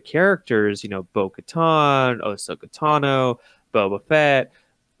in other characters, Bo-Katan, Ahsoka Tano, Boba Fett,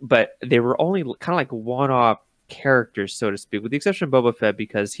 but they were only kind of like one-off characters, so to speak, with the exception of Boba Fett,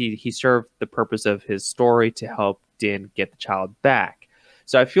 because he served the purpose of his story to help Din get the child back.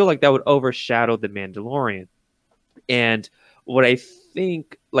 So I feel like that would overshadow the Mandalorian. And what I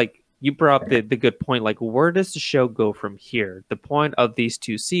think, like, you brought up the good point, like, where does the show go from here? The point of these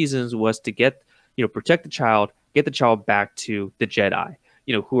 2 seasons was to get, protect the child, get the child back to the Jedi,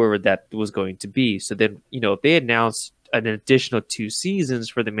 whoever that was going to be. So then, if they announced an additional 2 seasons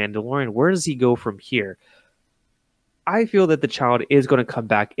for the Mandalorian, where does he go from here? I feel that the child is going to come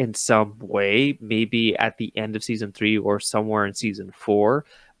back in some way, maybe at the end of season 3 or somewhere in season 4.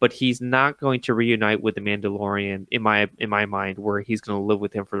 But he's not going to reunite with the Mandalorian in my mind, where he's going to live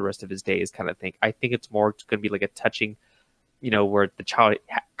with him for the rest of his days, kind of thing. I think it's more going to be like a touching, where the child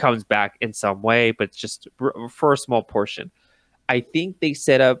comes back in some way, but it's just for a small portion. I think they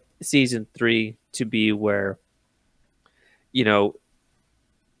set up season 3 to be where,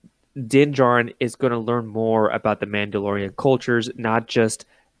 Din Djarin is going to learn more about the Mandalorian cultures, not just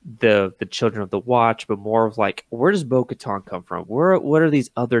the Children of the Watch, but more of like, where does Bo-Katan come from? What are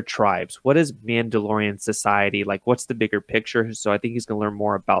these other tribes? What is Mandalorian society like? What's the bigger picture? So I think he's going to learn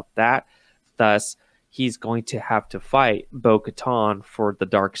more about that. Thus, he's going to have to fight Bo-Katan for the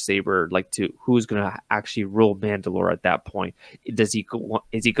Darksaber, like to who's going to actually rule Mandalore at that point. Is he going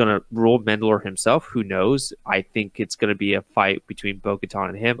to rule Mandalore himself? Who knows? I think it's going to be a fight between Bo-Katan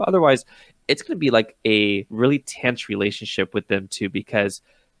and him. Otherwise, it's going to be like a really tense relationship with them two, because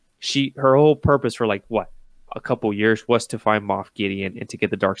her whole purpose for like a couple years was to find Moff Gideon and to get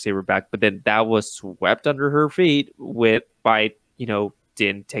the Darksaber back, but then that was swept under her feet by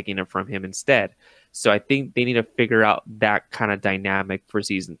Din taking it from him instead. So I think they need to figure out that kind of dynamic for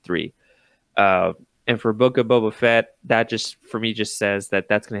season 3. And for Book of Boba Fett, that just for me just says that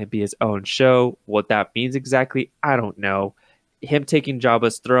that's going to be his own show. What that means exactly, I don't know. Him taking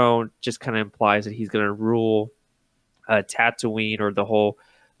Jabba's throne just kind of implies that he's going to rule Tatooine, or the whole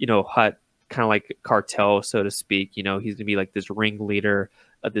Hutt kind of like cartel, so to speak. He's going to be like this ringleader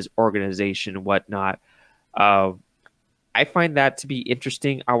of this organization and whatnot. I find that to be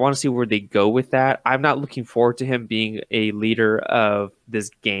interesting. I want to see where they go with that. I'm not looking forward to him being a leader of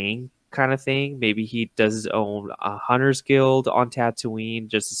this gang kind of thing. Maybe he does his own Hunters Guild on Tatooine,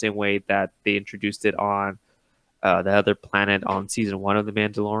 just the same way that they introduced it on the other planet on season 1 of The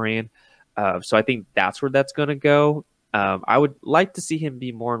Mandalorian. So I think that's where that's going to go. I would like to see him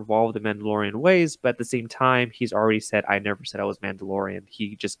be more involved in Mandalorian ways, but at the same time, he's already said, I never said I was Mandalorian.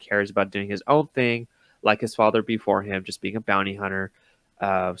 He just cares about doing his own thing, like his father before him, just being a bounty hunter.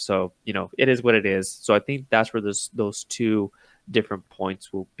 So it is what it is. So I think that's where those two different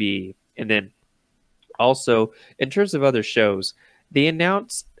points will be. And then also in terms of other shows, they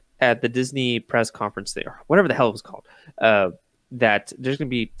announced at the Disney press conference there, whatever the hell it was called, that there's going to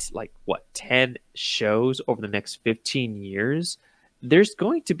be like what 10 shows over the next 15 years. There's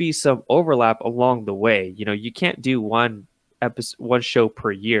going to be some overlap along the way. You can't do one show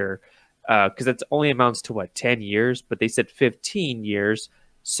per year, because that only amounts to what 10 years, but they said 15 years.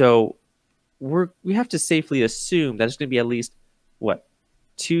 So we have to safely assume that it's going to be at least what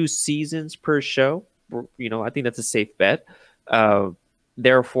 2 seasons per show. I think that's a safe bet.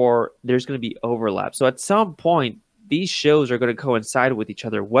 Therefore, there's going to be overlap. So at some point, these shows are going to coincide with each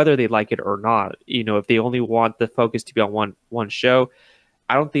other, whether they like it or not. If they only want the focus to be on one show,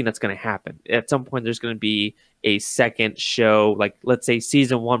 I don't think that's going to happen. At some point, there's going to be a second show, like let's say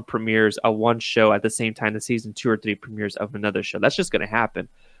season 1 premieres of one show at the same time the season 2 or 3 premieres of another show. That's just going to happen.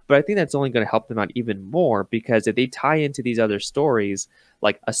 But I think that's only going to help them out even more, because if they tie into these other stories,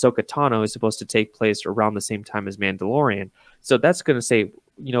 like Ahsoka Tano is supposed to take place around the same time as Mandalorian. So that's going to say,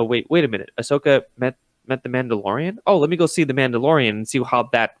 wait a minute. Ahsoka met the Mandalorian? Oh, let me go see the Mandalorian and see how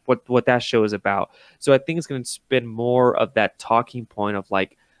what that show is about. So I think it's going to spin more of that talking point of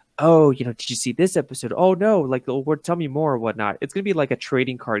like, oh, did you see this episode? Oh no, like, tell me more or whatnot. It's going to be like a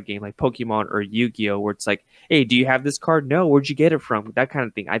trading card game, like Pokemon or Yu-Gi-Oh, where it's like, hey, do you have this card? No, where'd you get it from? That kind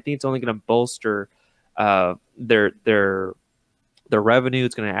of thing. I think it's only going to bolster their revenue.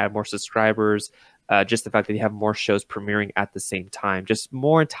 It's going to add more subscribers. Just the fact that you have more shows premiering at the same time, just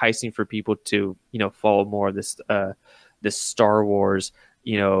more enticing for people to, follow more of this Star Wars,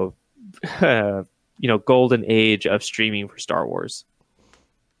 golden age of streaming for Star Wars.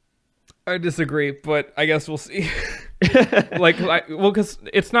 I disagree, but I guess we'll see. Because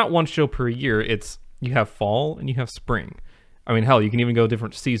it's not one show per year. It's you have fall and you have spring. I mean, hell, you can even go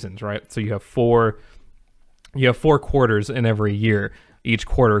different seasons, right? So you have four quarters in every year. Each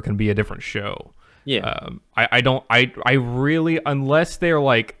quarter can be a different show. Yeah. I really, unless they're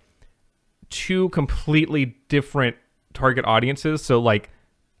like two completely different target audiences, so like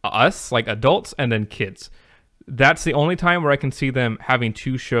us, like adults, and then kids. That's the only time where I can see them having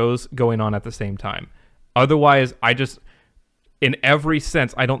 2 shows going on at the same time. Otherwise, in every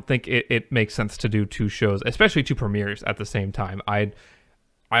sense, I don't think it makes sense to do 2 shows, especially 2 premieres at the same time. I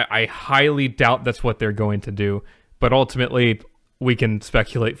highly doubt that's what they're going to do, but ultimately we can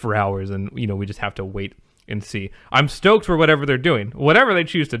speculate for hours, and we just have to wait and see. I'm stoked for whatever they're doing. Whatever they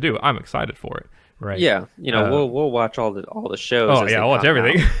choose to do, I'm excited for it. Right? Yeah, we'll watch all the shows. Oh yeah, I'll watch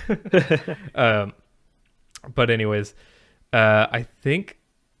everything. But anyways, I think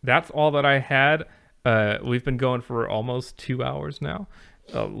that's all that I had. We've been going for almost 2 hours now.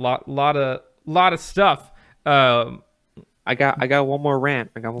 A lot of stuff. I got one more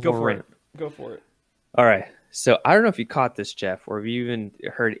rant. Go for it. All right. So I don't know if you caught this, Jeff, or if you even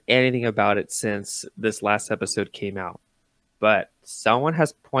heard anything about it since this last episode came out. But someone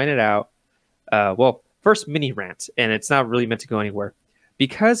has pointed out, first mini rant, and it's not really meant to go anywhere.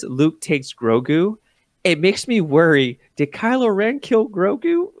 Because Luke takes Grogu, it makes me worry. Did Kylo Ren kill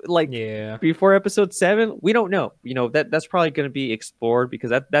Grogu? Before episode 7? We don't know. That's probably going to be explored,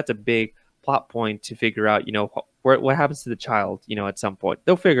 because that's a big plot point to figure out, what happens to the child, at some point.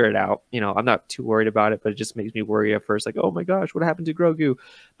 They'll figure it out. I'm not too worried about it, but it just makes me worry at first, like, oh my gosh, what happened to Grogu?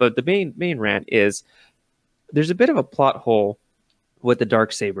 But the main rant is there's a bit of a plot hole with the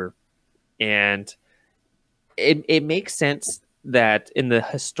Darksaber. And it makes sense that in the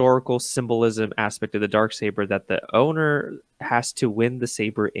historical symbolism aspect of the Darksaber, that the owner has to win the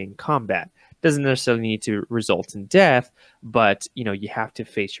saber in combat. Doesn't necessarily need to result in death, but you have to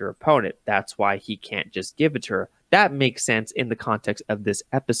face your opponent. That's why he can't just give it to her. That makes sense in the context of this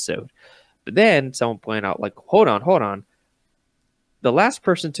episode. But then someone pointed out, like, hold on. The last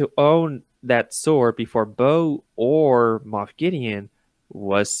person to own that sword before Bo or Moff Gideon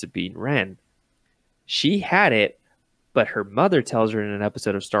was Sabine Wren. She had it, but her mother tells her in an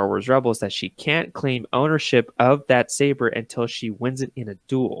episode of Star Wars Rebels that she can't claim ownership of that saber until she wins it in a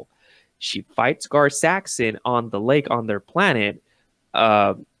duel. She fights Gar Saxon on the lake on their planet.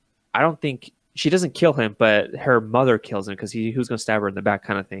 I don't think she doesn't kill him, but her mother kills him because he was going to stab her in the back,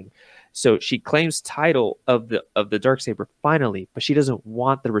 kind of thing. So she claims title of the Darksaber finally, but she doesn't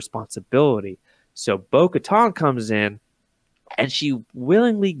want the responsibility. So Bo-Katan comes in, and she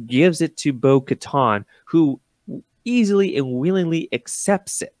willingly gives it to Bo-Katan, who easily and willingly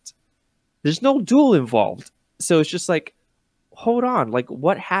accepts it. There's no duel involved, so it's just like, hold on, like,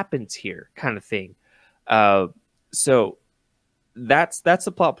 what happens here, kind of thing. So that's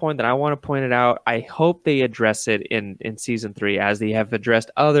a plot point that I want to point it out. I hope they address it in season 3, as they have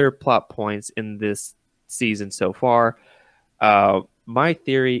addressed other plot points in this season so far. My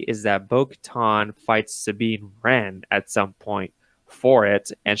theory is that Bo-Katan fights Sabine Wren at some point for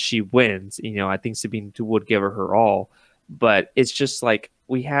it, and she wins. I think Sabine would give her all, but it's just like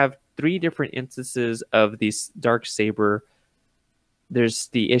we have 3 different instances of these dark saber. There's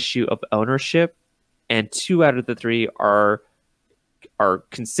the issue of ownership, and 2 out of the 3 are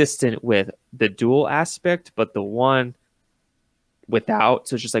consistent with the dual aspect, but the one without.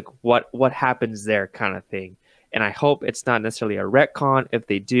 So it's just like what happens there kind of thing. And I hope it's not necessarily a retcon. If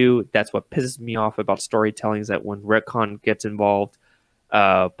they do, that's what pisses me off about storytelling, is that when retcon gets involved.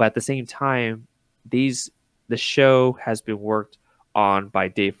 But at the same time, the show has been worked on by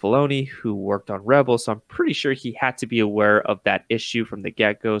Dave Filoni, who worked on Rebels. So I'm pretty sure he had to be aware of that issue from the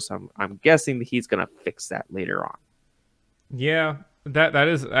get-go. So I'm guessing that he's going to fix that later on. Yeah, that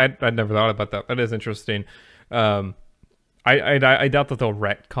is. I'd never thought about that. That is interesting. I doubt that they'll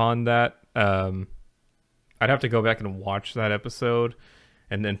retcon that. I'd have to go back and watch that episode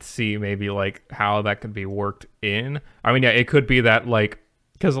and then see maybe like how that could be worked in. I mean, yeah, it could be that like,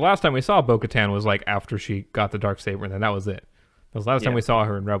 because the last time we saw Bo-Katan was like after she got the Darksaber, and then that was it. That was the last time we saw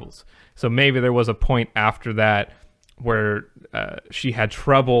her in Rebels. So maybe there was a point after that where she had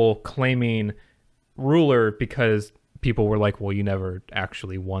trouble claiming ruler because people were like, well, you never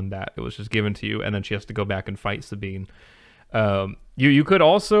actually won that. It was just given to you. And then she has to go back and fight Sabine. You could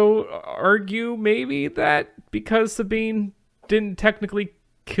also argue maybe that because Sabine didn't technically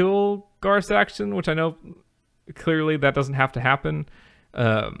kill Gar Saxon, which I know clearly that doesn't have to happen,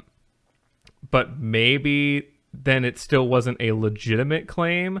 but maybe then it still wasn't a legitimate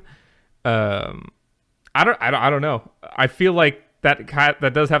claim. I don't know. I feel like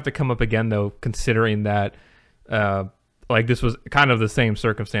that does have to come up again, though, considering that like this was kind of the same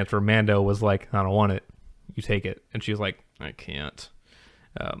circumstance where Mando was like, I don't want it, you take it, and she's like, I can't.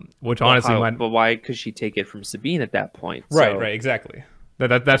 Which honestly, but why could she take it from Sabine at that point? Right, exactly.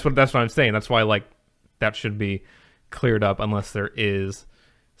 That's what I'm saying. That's why like that should be cleared up, unless there is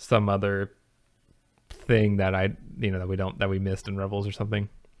some other thing that that we missed in Rebels or something.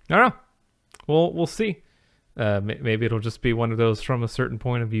 I don't know. We'll see. Maybe it'll just be one of those from a certain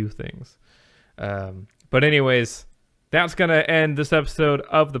point of view things. But anyways, that's gonna end this episode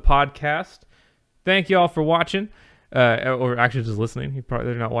of the podcast. Thank you all for watching. Or actually just listening.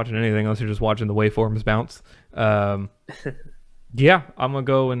 They're not watching anything unless you're just watching the waveforms bounce. Yeah, I'm going to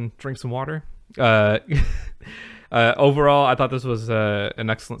go and drink some water. Overall, I thought this was an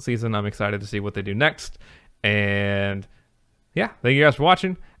excellent season. I'm excited to see what they do next. And yeah, thank you guys for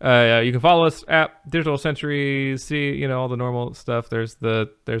watching. You can follow us at Digital Century, see, all the normal stuff. There's the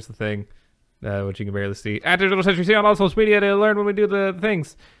thing, which you can barely see. At Digital Century, see on all social media to learn when we do the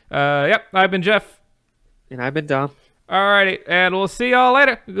things. Yep, I've been Jeff. And I've been Dom. Alrighty, and we'll see y'all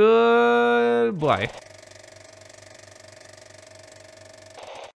later. Goodbye.